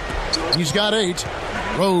Miles. He's got 8.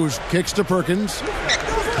 Rose kicks to Perkins.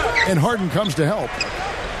 And Harden comes to help.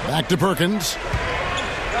 Back to Perkins.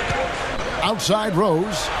 Outside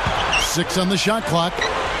Rose. 6 on the shot clock.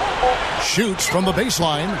 Shoots from the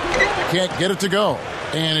baseline. Can't get it to go.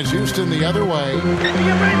 And it's Houston the other way.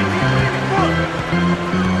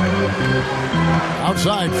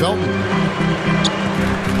 Outside Felton.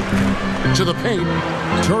 To the paint.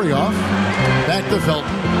 Turioff. Back to Felton.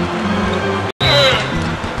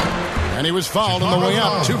 And he was fouled on the way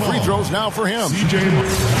up. 2 free throws now for him.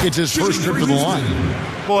 It's his first trip to the line.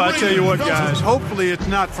 Boy, I tell you what, guys, hopefully it's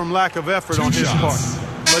not from lack of effort on his part.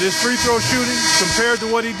 But his free throw shooting, compared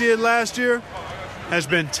to what he did last year, has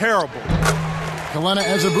been terrible. Kelena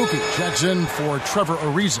Azubuike checks in for Trevor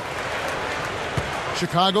Ariza.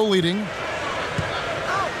 Chicago leading.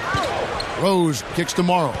 Rose kicks to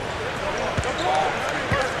Morrow.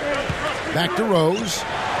 Back to Rose.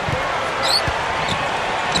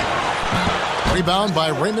 Rebound by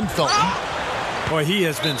Raymond Felton. Boy, he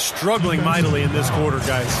has been struggling mightily in this quarter,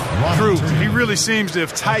 guys. True. He really seems to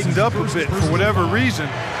have tightened up a bit for whatever reason.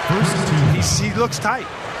 He looks tight.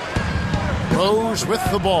 Rose with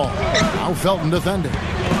the ball. Now Felton defending.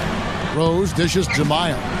 Rose dishes to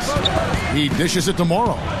Miles. He dishes it to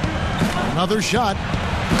Morrow. Another shot.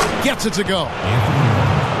 Gets it to go.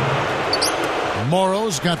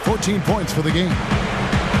 Morrow's got 14 points for the game.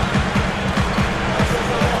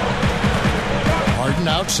 Harden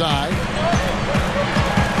outside.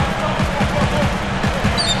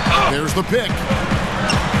 There's the pick.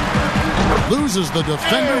 Loses the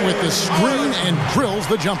defender with the screen and drills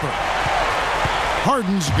the jumper.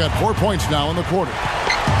 Harden's got 4 points now in the quarter.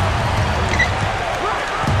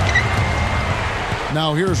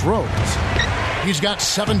 Now here's Rose. He's got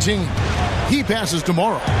 17. He passes to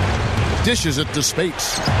Morrow. Dishes it to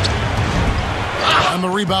Spates. And the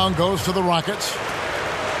rebound goes to the Rockets.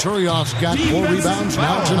 Turioff's got 4 rebounds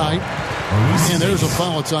now tonight. And there's a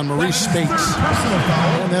foul. It's on Maurice Spates.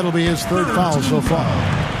 And that'll be his 3rd foul so far.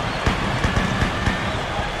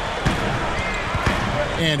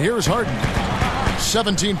 And here's Harden.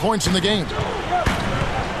 17 points in the game.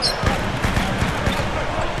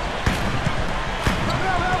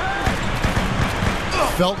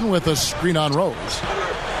 Felton with a screen on Rose.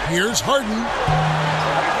 Here's Harden.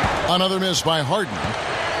 Another miss by Harden.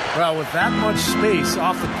 Well, with that much space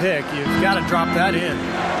off the pick, you've got to drop that in.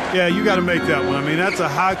 Yeah, you got to make that one. I mean, that's a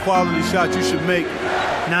high-quality shot you should make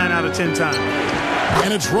 9 out of 10 times.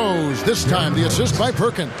 And it's Rose. This time the assist by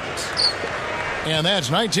Perkins. And that's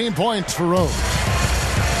 19 points for Rose.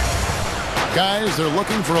 Guys, they're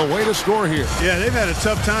looking for a way to score here. Yeah, they've had a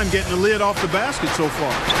tough time getting the lid off the basket so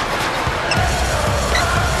far.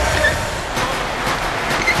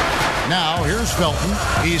 Now, here's Felton.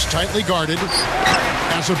 He's tightly guarded.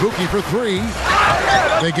 Azubuike for 3.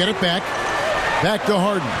 They get it back. Back to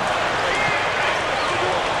Harden.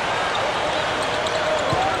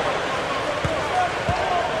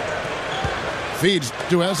 Feeds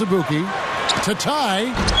to Azubuike. To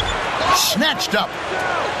tie. Snatched up.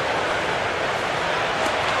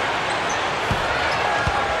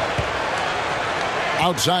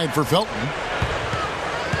 Outside for Felton.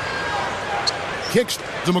 Kicks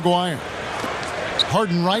to McGuire.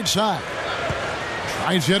 Harden right side.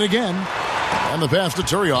 Tries yet again. And the pass to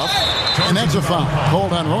Turioff. And that's a foul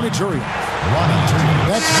called on Ronny Turioff.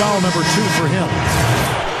 That's foul number 2 for him.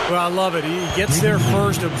 Well, I love it. He gets there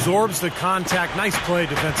first, absorbs the contact. Nice play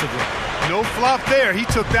defensively. No flop there. He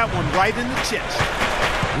took that one right in the chest.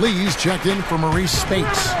 Lee's checked in for Maurice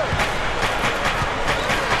Spates.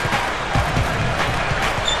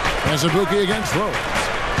 Azubuike against Rose.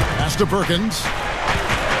 Pass to Perkins.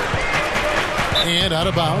 And out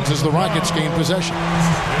of bounds as the Rockets gain possession.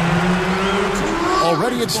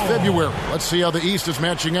 Already it's February. Let's see how the East is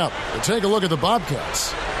matching up. We'll take a look at the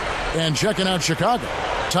Bobcats. And checking out Chicago.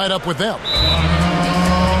 Tied up with them.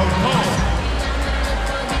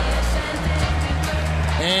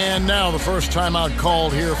 And now the first timeout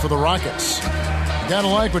called here for the Rockets. Gotta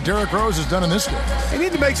like what Derrick Rose has done in this game. They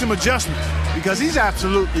need to make some adjustments because he's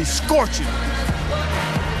absolutely scorching.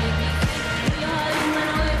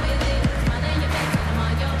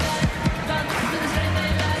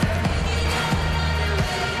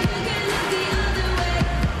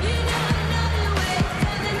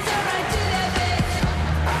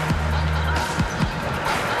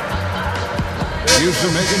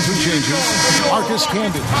 Houston making some changes. Marcus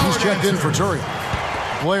Camby, he's checked in for Turian.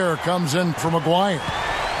 Blair comes in for McGuire.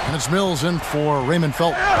 And it's Mills in for Raymond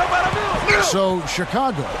Felton. So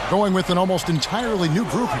Chicago going with an almost entirely new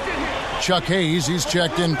group here. Chuck Hayes, he's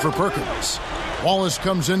checked in for Perkins. Wallace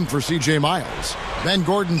comes in for C.J. Miles. Ben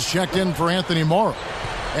Gordon's checked in for Anthony Morrow.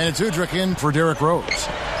 And it's Udrich in for Derrick Rose.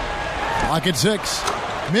 Clock at 6.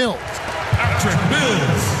 Mills. Patrick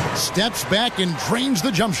Mills. Steps back and drains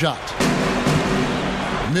the jump shot.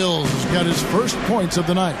 Mills has got his first points of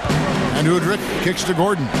the night. And Udrich kicks to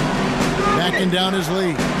Gordon. Backing down his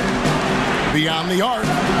lead. Beyond the arc.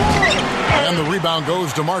 And the rebound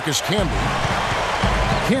goes to Marcus Camby.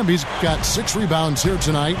 Camby's got 6 rebounds here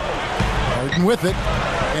tonight. Harden with it.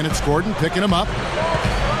 And it's Gordon picking him up.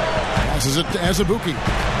 Passes it to Azubuike.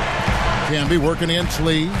 Camby working against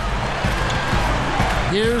Lee.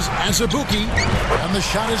 Here's Azubuike. And the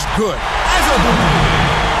shot is good.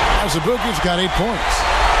 Azubuike's got 8 points.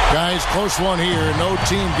 Guys, close one here. No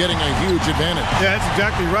team getting a huge advantage. Yeah, that's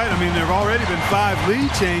exactly right. I mean, there have already been 5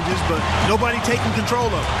 lead changes, but nobody taking control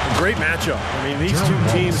of it. A great matchup. I mean, these two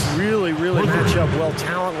teams really match up well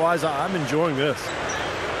talent-wise. I'm enjoying this.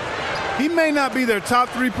 He may not be their top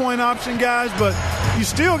 3-point option, guys, but you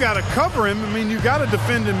still got to cover him. I mean, you got to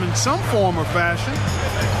defend him in some form or fashion.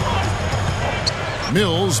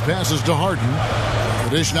 Mills passes to Harden.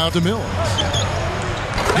 The dish now to Mills.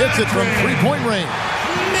 Hits it from 3-point range.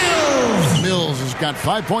 Mills has got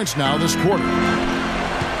 5 points now this quarter.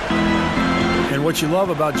 And what you love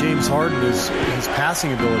about James Harden is his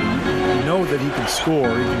passing ability. You know that he can score.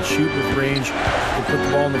 He can shoot with range. He can put the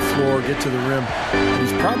ball on the floor, get to the rim. And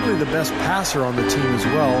he's probably the best passer on the team as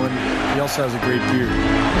well. And he also has a great beard.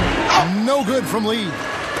 No good from Lee.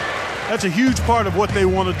 That's a huge part of what they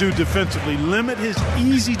want to do defensively. Limit his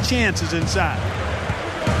easy chances inside.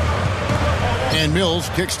 And Mills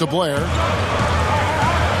kicks to Blair.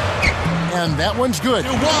 And that one's good.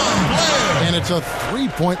 And it's a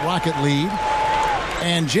 3-point Rocket lead.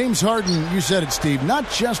 And James Harden, you said it, Steve, not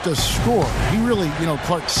just a scorer. He really,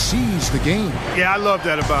 Clark sees the game. Yeah, I love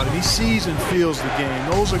that about him. He sees and feels the game.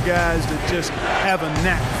 Those are guys that just have a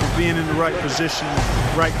knack for being in the right position,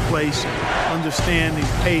 right place, understanding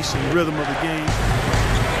pace and rhythm of the game.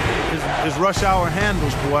 His rush hour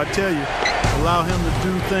handles, boy, I tell you, allow him to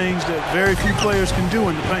do things that very few players can do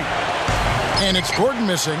in the paint. And it's Gordon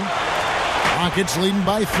missing. Rockets leading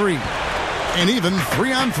by 3. And even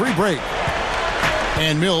 3-on-3 break.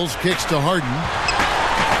 And Mills kicks to Harden.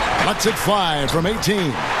 Lets it fly from 18.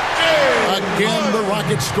 Again, the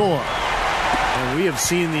Rockets score. And we have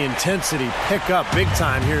seen the intensity pick up big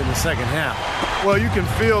time here in the second half. Well, you can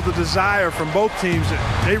feel the desire from both teams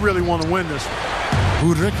that they really want to win this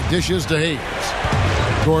one. Udrich dishes to Hayes.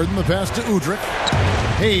 Gordon the pass to Udrich.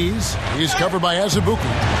 Hayes, he's covered by Azubuike.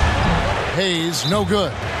 Hayes, no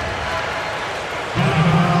good.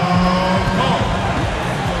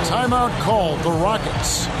 Timeout called, the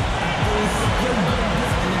Rockets.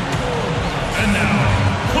 And now,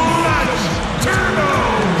 Tungsteno.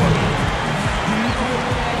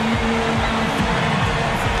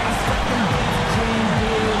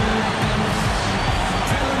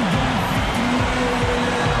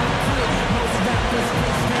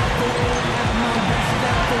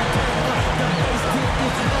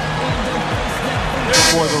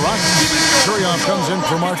 For the Rockets, Turioff comes in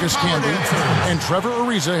for Marcus Camby, and Trevor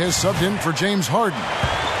Ariza has subbed in for James Harden.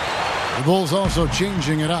 The Bulls also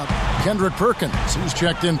changing it up. Kendrick Perkins, he's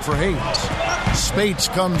checked in for Hayes. Spates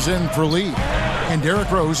comes in for Lee, and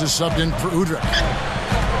Derrick Rose is subbed in for Udrich.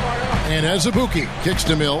 And Azubuike kicks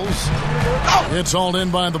to Mills. It's hauled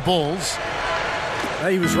in by the Bulls.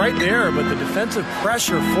 He was right there, but the defensive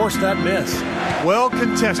pressure forced that miss. Well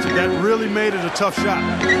contested. That really made it a tough shot.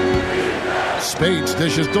 Spates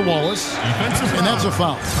dishes to Wallace. And that's a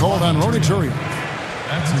foul called on Ronny Turiaf.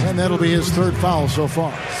 And that'll be his 3rd foul so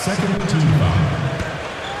far. Second team foul.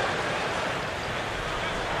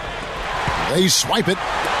 They swipe it.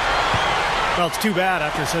 Well, it's too bad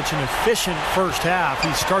after such an efficient first half.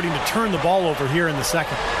 He's starting to turn the ball over here in the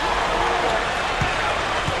second.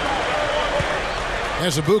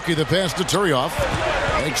 Azubuike the pass to Turioff.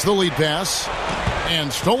 Makes the lead pass.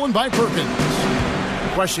 And stolen by Perkins.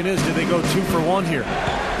 The question is, do they go 2 for 1 here?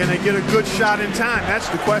 Can they get a good shot in time? That's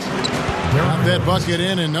the question. Got that bucket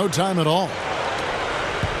in no time at all.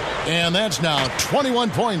 And that's now 21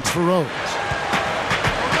 points for Rose.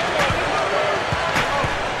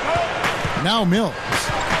 Now Mills.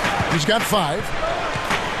 He's got 5.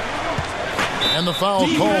 And the foul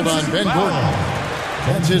called on Ben Gordon.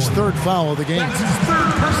 That's his 3rd foul of the game. That's his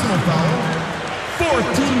 3rd personal foul.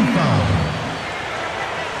 4th team foul.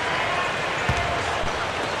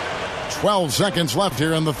 12 seconds left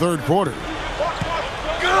here in the 3rd quarter.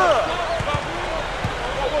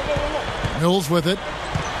 Mills with it.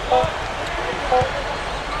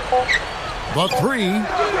 The three.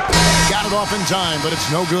 Got it off in time, but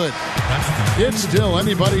it's no good. It's still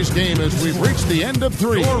anybody's game as we've reached the end of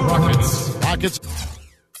three. Rockets.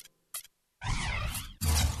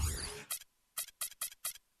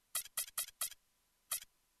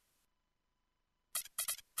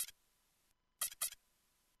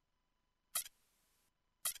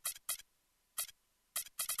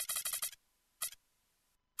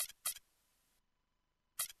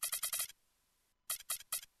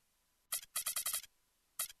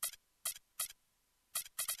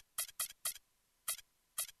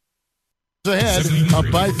 Ahead,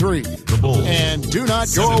 up by 3. And do not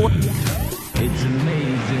go away. It's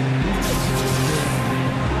amazing.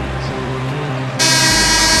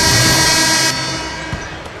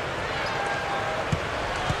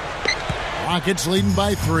 Rockets leading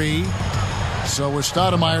by 3. So with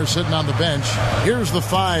Stoudemire sitting on the bench, here's the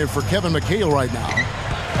 5 for Kevin McHale right now.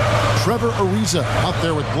 Trevor Ariza out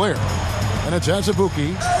there with Blair. And it's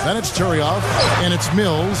Azubuike, then it's Turioff, and it's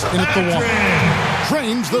Mills in at the 1.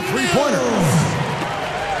 Trains the three-pointer.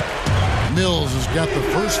 Mills has got the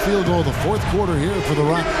first field goal of the fourth quarter here for the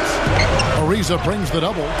Rockets. Ariza brings the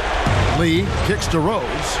double. Lee kicks to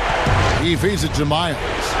Rose. He feeds it to Miles.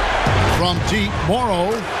 From deep,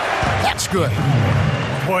 Morrow. That's good.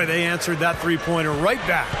 Boy, they answered that three-pointer right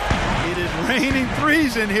back. It is raining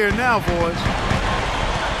threes in here now, boys.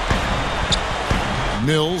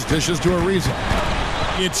 Mills dishes to Ariza.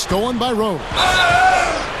 It's stolen by Rose.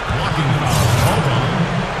 Blocking foul. Hold on.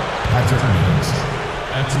 Patrick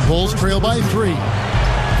Mills. Bulls trail by 3.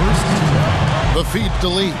 First The feed to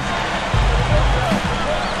Lee.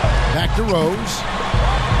 Back to Rose.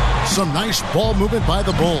 Some nice ball movement by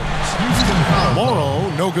the Bulls. Morrow,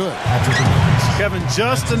 no good. Kevin,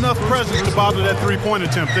 just enough presence to bother that three-point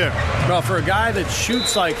attempt there. Well, for a guy that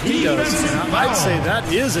shoots like he does, I'd say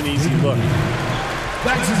that is an easy look.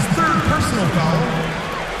 That's his third personal foul.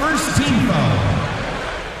 First team foul.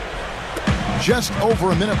 Just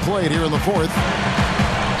over a minute played here in the fourth.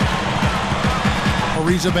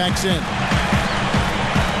 Ariza backs in.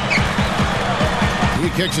 He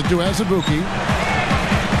kicks it to Azubuike.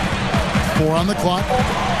 4 on the clock.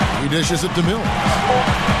 He dishes it to Mills.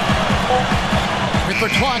 With the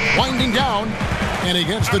clock winding down, and he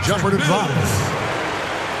gets the jumper to drop.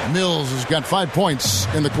 Mills has got 5 points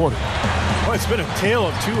in the quarter. Well, it's been a tale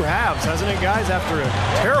of two halves, hasn't it, guys? After a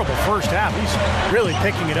terrible first half, he's really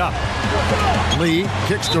picking it up. Lee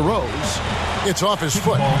kicks to Rose. It's off his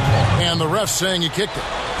foot, and the ref's saying he kicked it.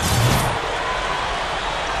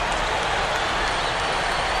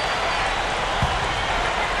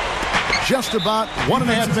 Just about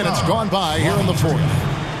 1.5 minutes gone by here in the fourth.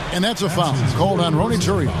 And that's a foul called on Ronny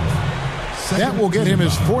Turioff. That will get him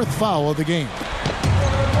his 4th foul of the game.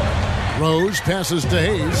 Rose passes to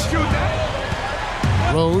Hayes.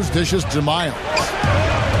 Rose dishes to Miles.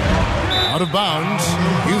 Out of bounds.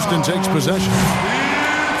 Houston takes possession.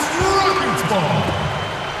 It's Rockets ball.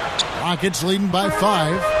 Rockets leading by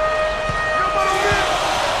 5.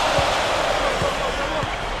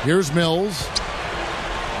 Here's Mills.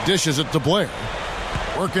 Dishes it to Blair.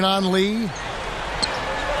 Working on Lee.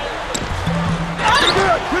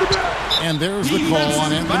 And there's the call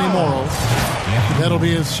on Anthony Morrow. That'll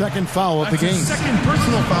be his 2nd foul of the game. Second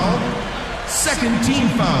personal foul. Second team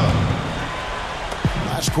foul.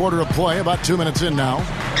 Last quarter of play, about 2 minutes in now.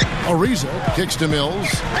 Ariza kicks to Mills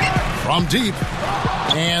from deep.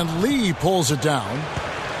 And Lee pulls it down.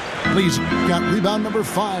 Lee's got rebound number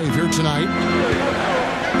 5 here tonight.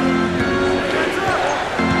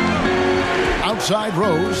 Outside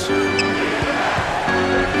Rose.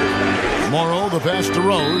 Morrow, the pass to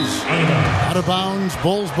Rose. Out of bounds,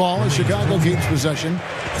 Bulls ball as Chicago keeps possession.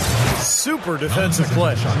 Super defensive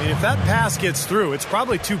play. I mean, if that pass gets through, it's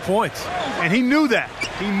probably 2 points. And he knew that.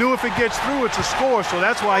 He knew if it gets through, it's a score, so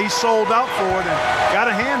that's why he sold out for it and got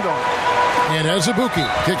a hand on it. And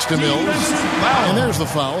Azubuike kicks to Mills. And there's the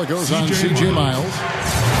foul. It goes on C.J. Miles.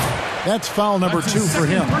 That's foul number 2 for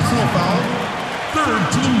him. Personal foul.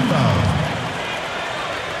 Third team foul.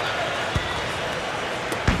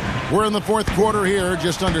 We're in the fourth quarter here,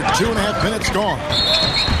 just under 2.5 minutes gone.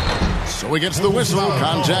 So he gets the whistle,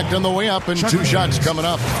 contact on the way up, and 2 shots coming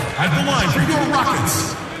up. At the line for your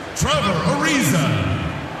Rockets, Trevor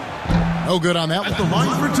Ariza. No good on that one. At the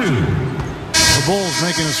line for 2. The Bulls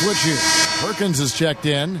making a switch here. Perkins is checked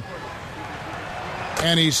in.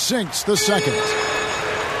 And he sinks the second.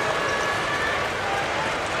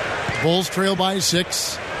 Bulls trail by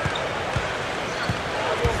 6.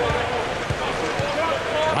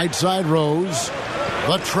 Right side Rose.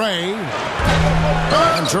 The tray.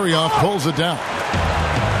 And Turioff pulls it down.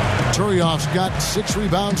 Turioff's got 6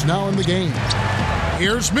 rebounds now in the game.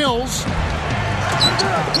 Here's Mills.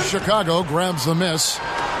 Chicago grabs the miss.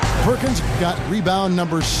 Perkins got rebound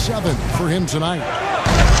number 7 for him tonight.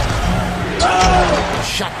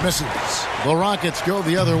 Shot misses. The Rockets go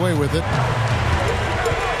the other way with it.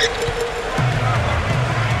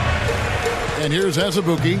 And here's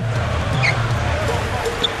Azubuike.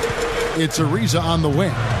 It's Ariza on the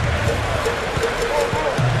wing.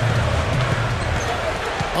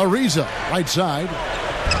 Ariza, right side.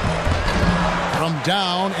 From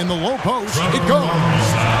down in the low post, it goes.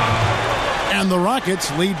 And the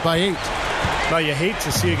Rockets lead by 8. Well, you hate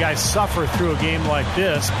to see a guy suffer through a game like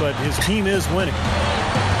this, but his team is winning.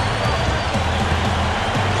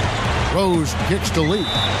 Rose kicks to Lee.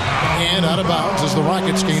 And out of bounds as the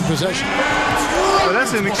Rockets gain possession. Well,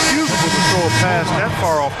 that's inexcusable to throw a pass that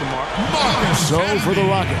far off the mark. So for the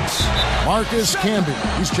Rockets, Marcus Camby.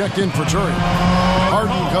 He's checked in for Turi.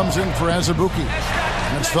 Harden comes in for Azubuike.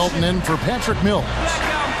 And it's Felton in for Patrick Mills.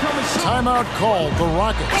 Timeout called the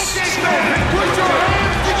Rockets. Put your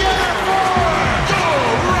hands together for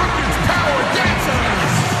the Rockets Power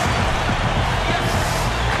Dancers.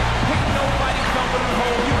 Ain't nobody dumping the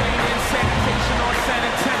hole. You ain't in sanitation or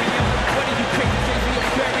sanitarium. What do you take to the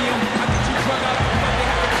aquarium? I get you drug up, but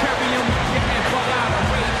they have to carry him. Your hand fall out of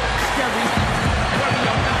way. Scary.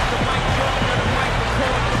 Worry, I'm not the mic drum or the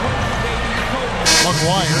microphone.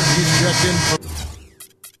 McGuire, he's checked in for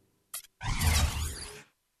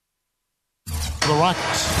the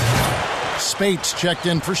Rockets. Spates checked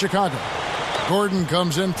in for Chicago. Gordon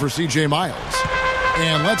comes in for C.J. Miles.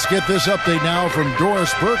 And let's get this update now from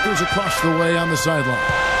Doris Burke, who's across the way on the sideline.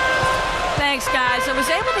 Thanks, guys. I was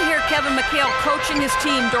able to hear Kevin McHale coaching his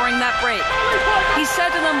team during that break. He said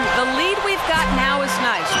to them, the lead we've got now is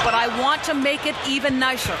nice, but I want to make it even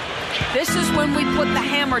nicer. This is when we put the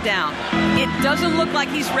hammer down. It doesn't look like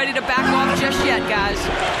he's ready to back off just yet, guys.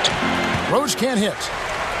 Rose can't hit.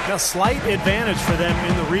 A slight advantage for them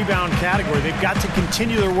in the rebound category. They've got to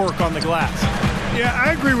continue their work on the glass. Yeah,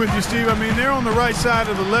 I agree with you, Steve. I mean, they're on the right side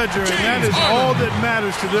of the ledger, and that is all that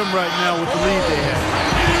matters to them right now with the lead they have.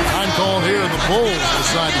 Time called here. The Bulls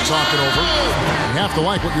decide to talk it over. You have to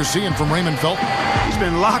like what you're seeing from Raymond Felton. He's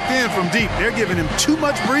been locked in from deep. They're giving him too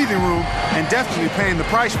much breathing room and definitely paying the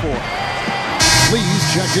price for it. Please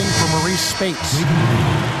check in for Maurice Spates.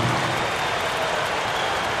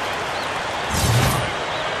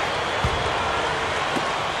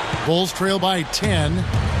 Bulls trail by 10.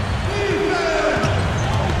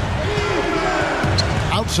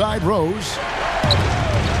 Outside Rose.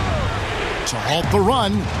 To halt the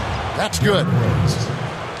run. That's good.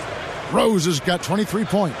 Rose has got 23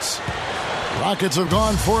 points. Rockets have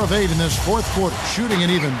gone 4 of 8 in this fourth quarter, shooting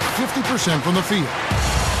an even 50% from the field.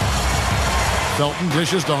 Felton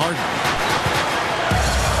dishes to Harden.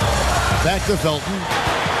 Back to Felton.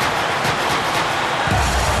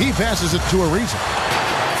 He passes it to Ariza.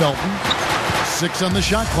 Felton, 6 on the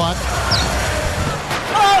shot clock.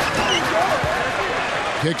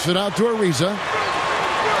 Kicks it out to Ariza.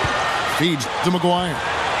 Feeds to McGuire.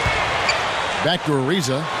 Back to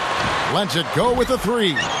Ariza. Lets it go with a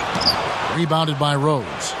 3. Rebounded by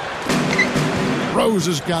Rose. Rose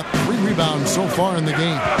has got 3 rebounds so far in the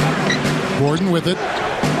game. Gordon with it.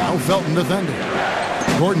 Now Felton defending.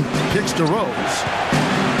 Gordon kicks to Rose.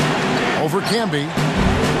 Over Camby.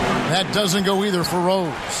 That doesn't go either for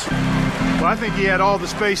Rose. Well, I think he had all the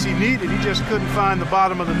space he needed. He just couldn't find the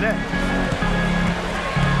bottom of the net.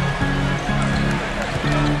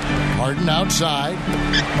 Harden outside.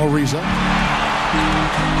 Ariza.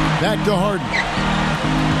 Back to Harden.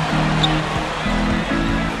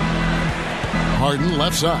 Harden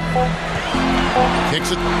left side.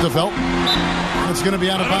 Kicks it to Felton. It's going to be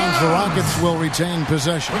out of bounds. The Rockets will retain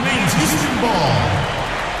possession. Remains Houston ball.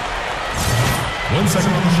 1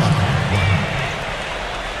 second on the shot.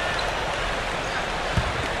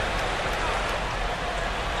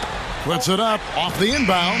 Puts it up off the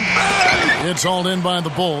inbound. It's hauled in by the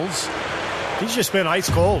Bulls. He's just been ice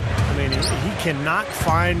cold. I mean, he cannot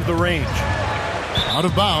find the range. Out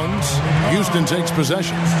of bounds. Houston takes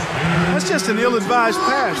possession. That's just an ill-advised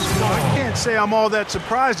pass. I can't say I'm all that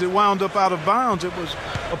surprised it wound up out of bounds. It was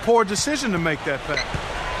a poor decision to make that pass.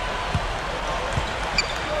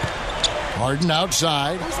 Harden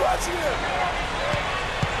outside.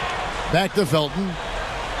 Back to Felton.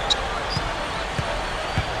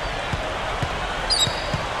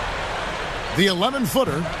 The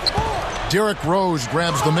 11-footer. Derrick Rose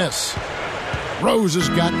grabs the miss. Rose has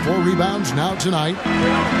got 4 rebounds now tonight.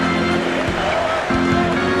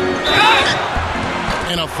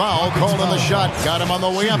 And a foul called on the shot. Got him on the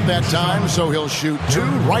way up that time, so he'll shoot 2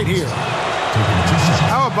 right here.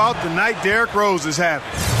 How about the night Derrick Rose is having?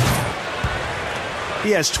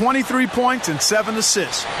 He has 23 points and 7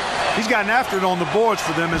 assists. He's gotten after it on the boards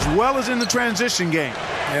for them as well as in the transition game.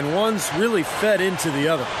 And one's really fed into the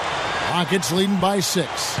other. Rockets leading by 6.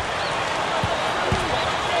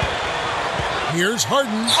 Here's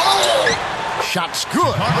Harden. Shot's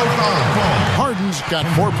good. Harden's got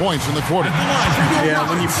 4 points in the quarter. Yeah,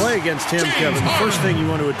 when you play against him, Kevin, the first thing you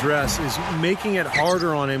want to address is making it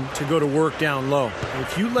harder on him to go to work down low.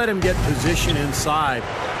 If you let him get position inside,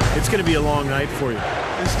 it's going to be a long night for you.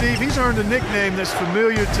 And Steve, he's earned a nickname that's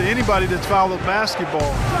familiar to anybody that's followed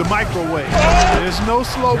basketball, the microwave. There's no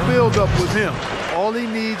slow build-up with him. All he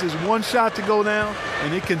needs is one shot to go down,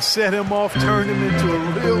 and it can set him off, turn him into a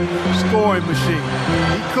real scoring machine.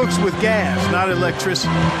 He cooks with gas, not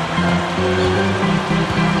electricity.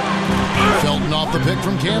 Felton off the pick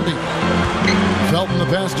from Camby. Felton the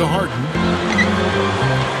pass to Harden.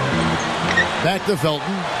 Back to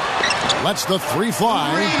Felton. Lets the three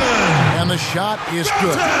fly, and the shot is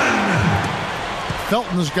good.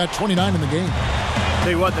 Felton's got 29 in the game.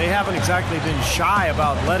 Tell you what, they haven't exactly been shy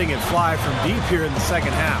about letting it fly from deep here in the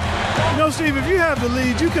second half. You know, Steve, if you have the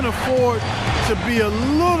lead, you can afford to be a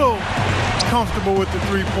little comfortable with the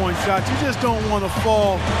three-point shot. You just don't want to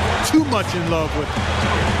fall too much in love with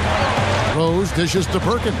it. Rose dishes to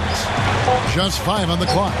Perkins. Just 5 on the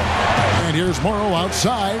clock. And here's Morrow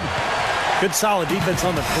outside. Good solid defense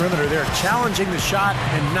on the perimeter there, challenging the shot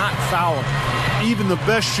and not fouling. Even the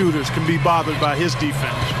best shooters can be bothered by his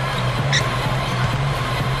defense.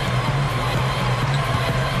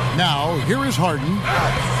 Now, here is Harden.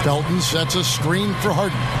 Felton sets a screen for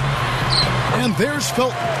Harden. And there's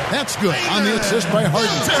Felton. That's good on the assist by Harden.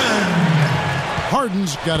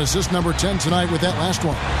 Harden's got assist number 10 tonight with that last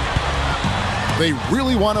one. They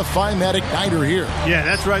really want to find that igniter here. Yeah,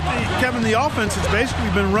 that's right. Kevin, the offense has basically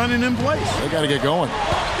been running in place. They got to get going.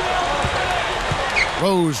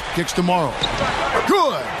 Rose kicks to Morrow.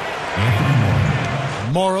 Good!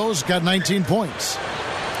 Morrow's got 19 points.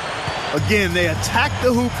 Again, they attack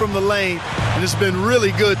the hoop from the lane, and it's been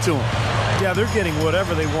really good to them. Yeah, they're getting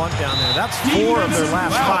whatever they want down there. That's 4 of their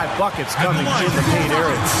last 5 buckets coming in the paint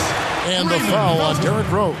area. And the foul on Derrick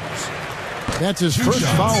Rose. That's his first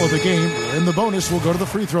foul of the game, and the bonus will go to the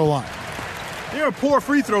free throw line. They're a poor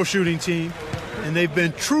free throw shooting team, and they've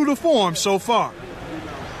been true to form so far.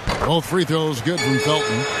 Both free throws good from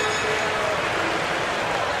Felton.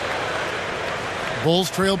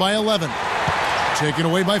 Bulls trail by 11. Taken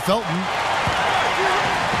away by Felton.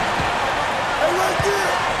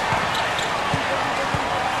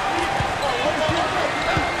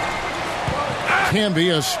 Can be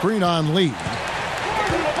a screen on lead.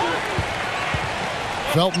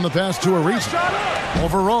 Felton the pass to Ariza.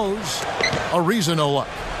 Over Rose. Ariza no luck.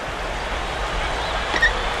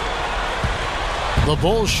 The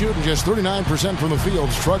Bulls shooting just 39% from the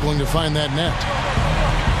field, struggling to find that net.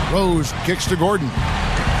 Rose kicks to Gordon.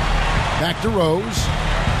 Back to Rose.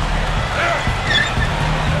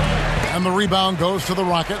 And the rebound goes to the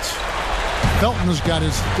Rockets. Felton's got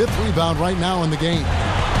his 5th rebound right now in the game.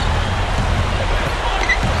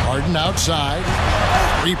 Harden outside.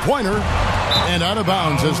 3-pointer. And out of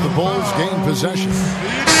bounds as the Bulls gain possession.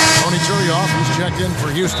 Tony Turioff, who's checked in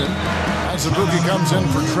for Houston, as the rookie comes in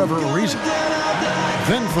for Trevor Ariza.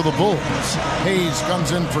 Then for the Bulls, Hayes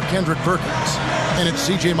comes in for Kendrick Perkins. And it's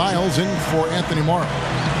C.J. Miles in for Anthony Morrow.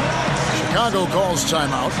 Chicago calls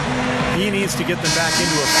timeout. He needs to get them back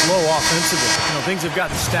into a flow offensively. You know, things have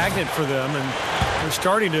gotten stagnant for them, and they're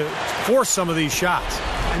starting to force some of these shots.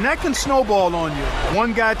 And that can snowball on you.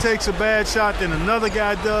 One guy takes a bad shot, then another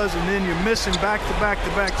guy does, and then you're missing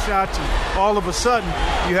back-to-back-to-back shots, and all of a sudden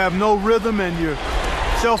you have no rhythm and you're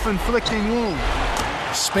self-inflicting wound.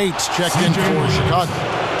 Spates checked in for Chicago.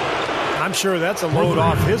 I'm sure that's a load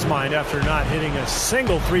off his mind after not hitting a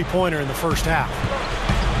single three-pointer in the first half.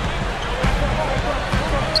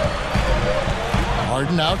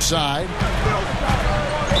 Harden outside.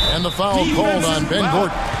 And the foul called on Ben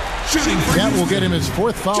Gordon. That will get him his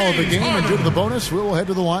 4th foul of the game, and due to the bonus, we'll head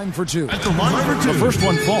to the line for 2. The first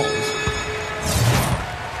one falls.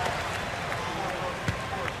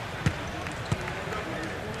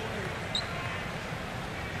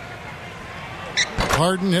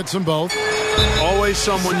 Harden hits them both. Always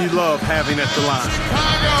someone you love having at the line.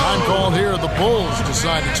 Time called here. The Bulls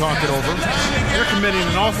decide to talk it over. They're committing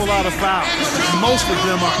an awful lot of fouls. Most of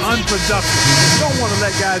them are unproductive. They don't want to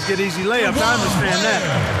let guys get easy layups. I understand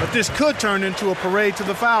that. But this could turn into a parade to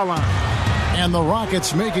the foul line. And the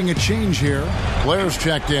Rockets making a change here. Blair's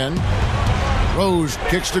checked in. Rose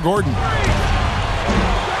kicks to Gordon.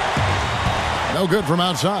 No good from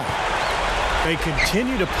outside. They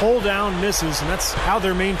continue to pull down misses, and that's how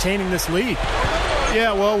they're maintaining this lead.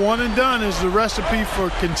 Yeah, well, one and done is the recipe for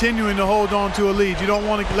continuing to hold on to a lead. You don't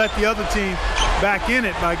want to let the other team back in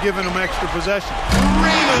it by giving them extra possession.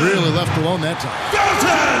 Really left alone that time.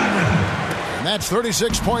 Felton! And that's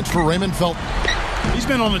 36 points for Raymond Felton. He's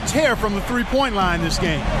been on a tear from the three-point line this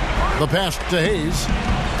game. The pass to Hayes.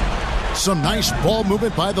 Some nice ball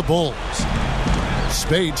movement by the Bulls.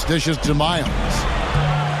 Spades dishes to Miles.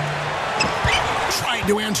 Trying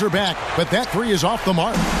to answer back, but that three is off the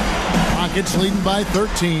mark. Rockets leading by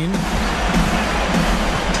 13.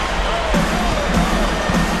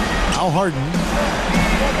 Now Harden.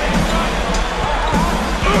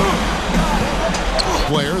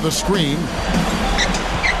 Blair, the screen.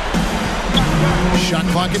 Shot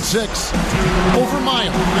clock at 6. Over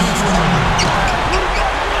Miles.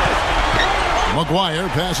 McGuire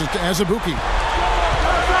passes to Azubuike.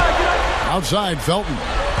 Outside, Felton.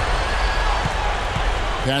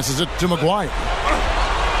 Passes it to McGuire.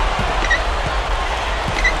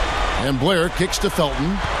 And Blair kicks to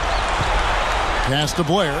Felton. Pass to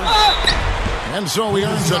Blair. And so he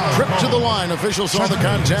earns a trip to the line. Officials saw the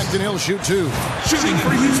contact and he'll shoot two. Shooting for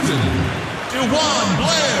Houston, DeJuan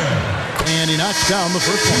Blair. And he knocks down the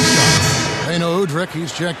first one shot. Tungsteno Udrih,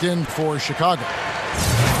 he's checked in for Chicago.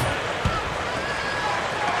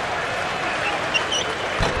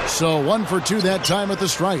 So 1 for 2 that time at the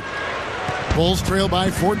stripe. Bulls trail by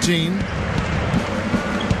 14.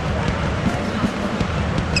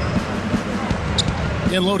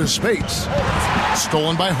 In low to Spates.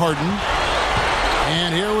 Stolen by Harden.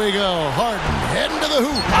 And here we go. Harden heading to the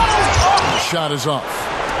hoop. Shot is off.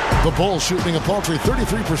 The Bulls shooting a paltry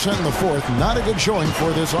 33% in the fourth. Not a good showing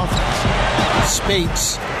for this offense.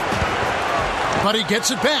 Spates. But he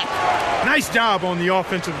gets it back. Nice job on the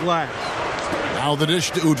offensive glass. Now the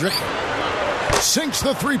dish to Udrih. Sinks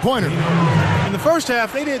the three-pointer. In the first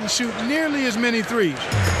half, they didn't shoot nearly as many threes.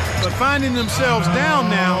 But finding themselves down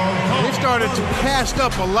now, they've started to cast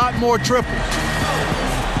up a lot more triples.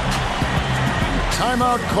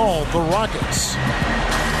 Timeout called, the Rockets.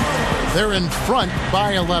 They're in front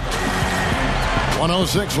by 11.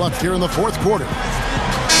 1:06 left here in the fourth quarter.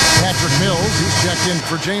 Patrick Mills, he's checked in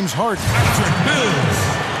for James Harden. Patrick Mills.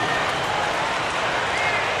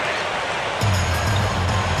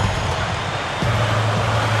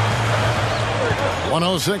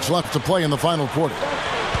 1:06 left to play in the final quarter.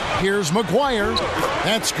 Here's McGuire.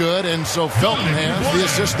 That's good, and so Felton has the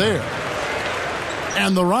assist there.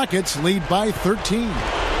 And the Rockets lead by 13.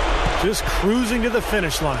 Just cruising to the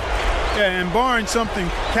finish line. Yeah, and barring something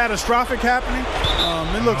catastrophic happening,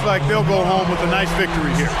 it looks like they'll go home with a nice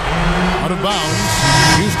victory here. Out of bounds,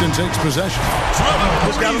 Houston takes possession.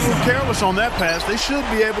 Just got a little careless on that pass. They should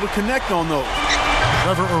be able to connect on those.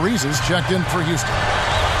 Trevor Ariza's checked in for Houston.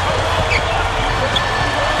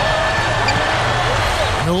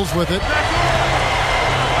 Mills with it.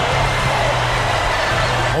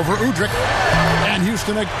 Over Udrih. And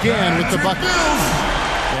Houston again with the bucket.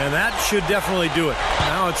 And that should definitely do it.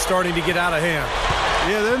 Now it's starting to get out of hand.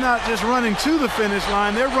 Yeah, they're not just running to the finish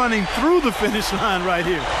line. They're running through the finish line right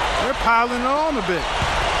here. They're piling it on a bit.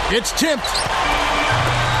 It's tipped.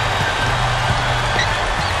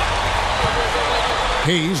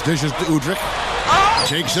 Hayes dishes to Udrih.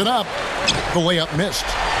 Takes it up. The layup missed.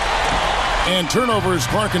 And turnovers,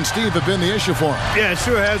 Clark and Steve, have been the issue for him. Yeah, it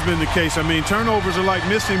sure has been the case. I mean, turnovers are like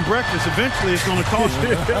missing breakfast. Eventually, it's going to cost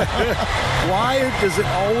you. Why does it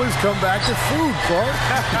always come back to food, Clark?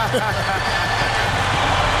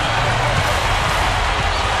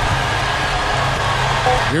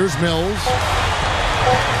 Here's Mills.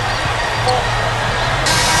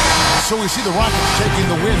 So we see the Rockets taking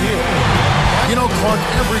the win here. You know, Clark,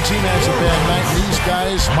 every team has a bad night. These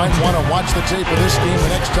guys might want to watch the tape of this game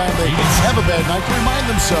the next time they have a bad night to remind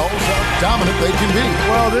themselves how dominant they can be.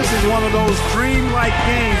 Well, this is one of those dream-like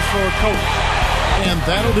games for a coach. And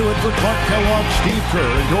that'll do it for Clark Kellogg, Steve Kerr,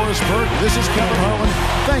 and Doris Burke. This is Kevin Harlan.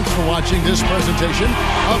 Thanks for watching this presentation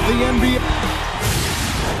of the NBA.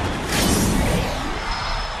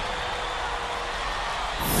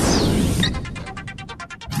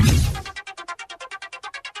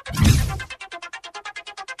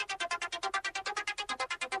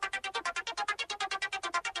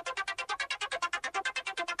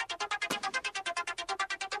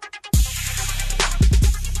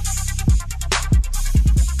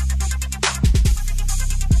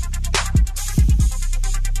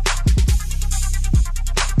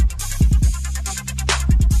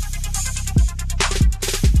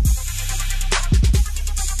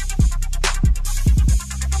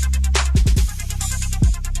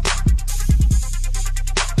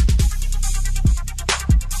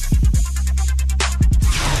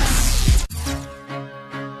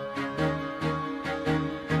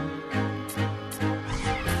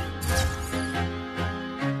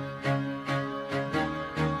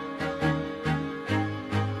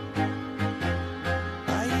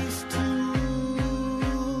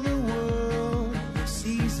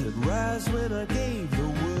 when I gave the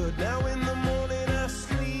word. Now in the morning I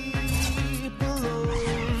sleep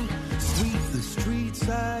alone. Sweep the streets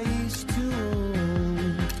I used to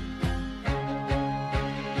own.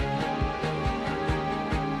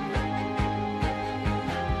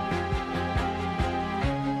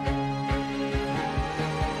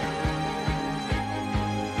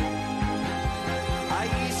 I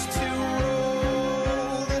used to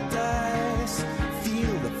roll the dice,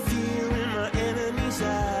 feel the fear in my enemy's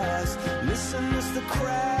eyes, listen as the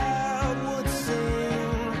crowd would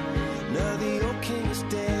sing. Now the old king is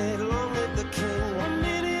dead, long live the king. One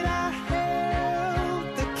minute I held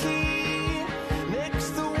the key, next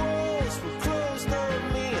the walls were closed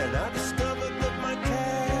on me, and I discovered that my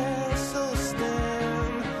castle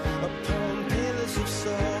stand upon pillars of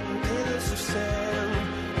salt and pillars of sand.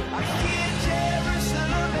 I hear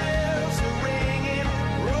Jerusalem bells are ringing,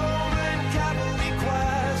 Roman cavalry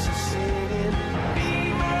choirs are singing. Be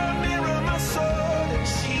my mirror, my sword and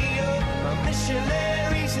shield, my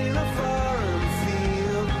missionaries in a foreign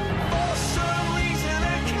field. For some reason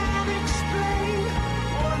I can't explain,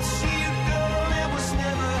 once you've gone it was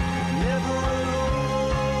never, never an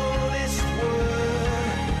honest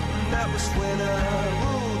word. That was when I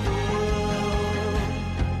ruled the world.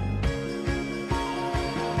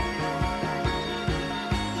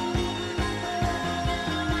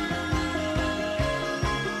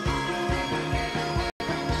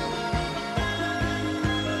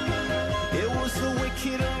 It was the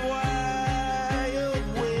wicked and wild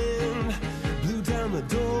wind, blew down the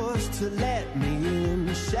doors to let me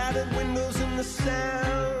in, shattered windows and the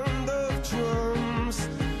sound of drums.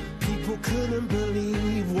 People couldn't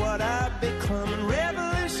believe what I'd become, and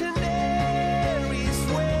revolutionaries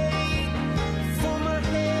wait for my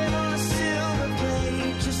head on a silver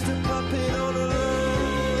blade, just a puppet on a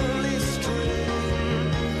lonely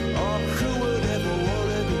string. Oh, who would ever want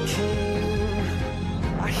to be king?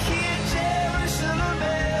 I hear Jerusalem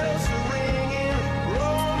bells are ringing,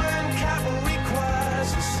 Roman cavalry choirs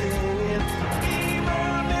are singing. Be my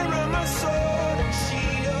mirror, my sword and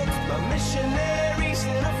shield, my missionaries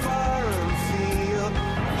in a foreign field.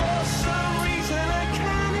 For some reason I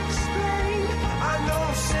can't explain, I know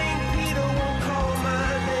St. Peter won't call my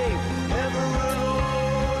name, never an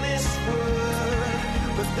honest word,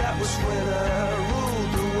 but that was when I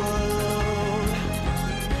ruled the world.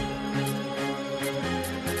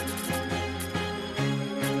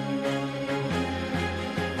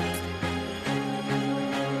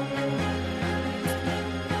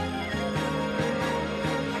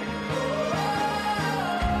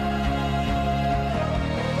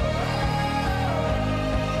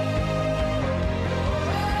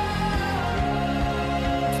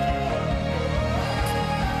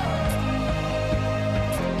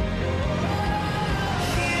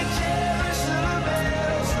 Hear Jerusalem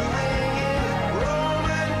bells are ringing,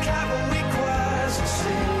 Roman cavalry choirs are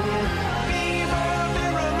singing. Be my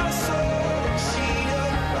mirror, my sword and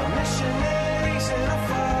shield, my missionaries in a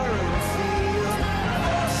foreign field.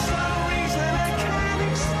 For some reason I can't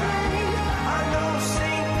explain, I know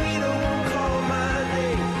St. Peter won't call my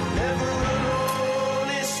name, never an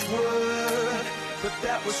honest word, but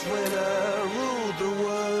that was when I ruled the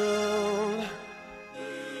world.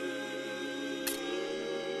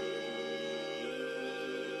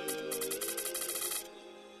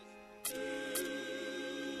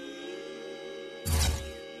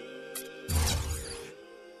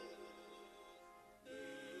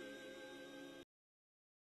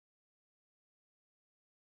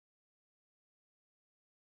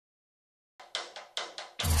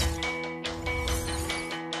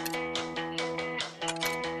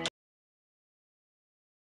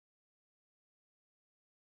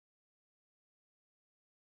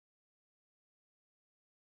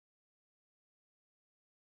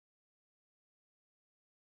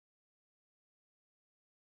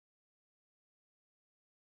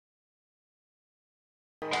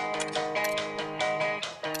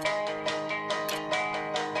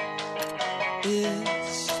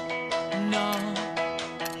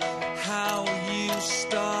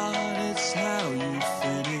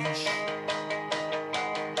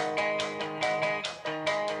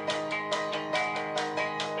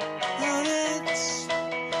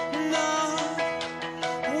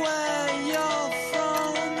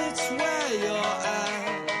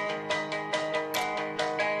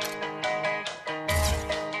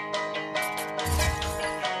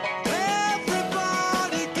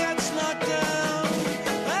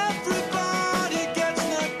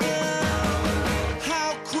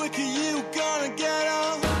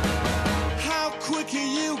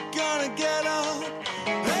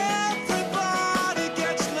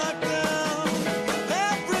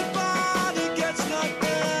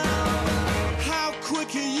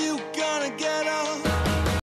 quicker you gonna get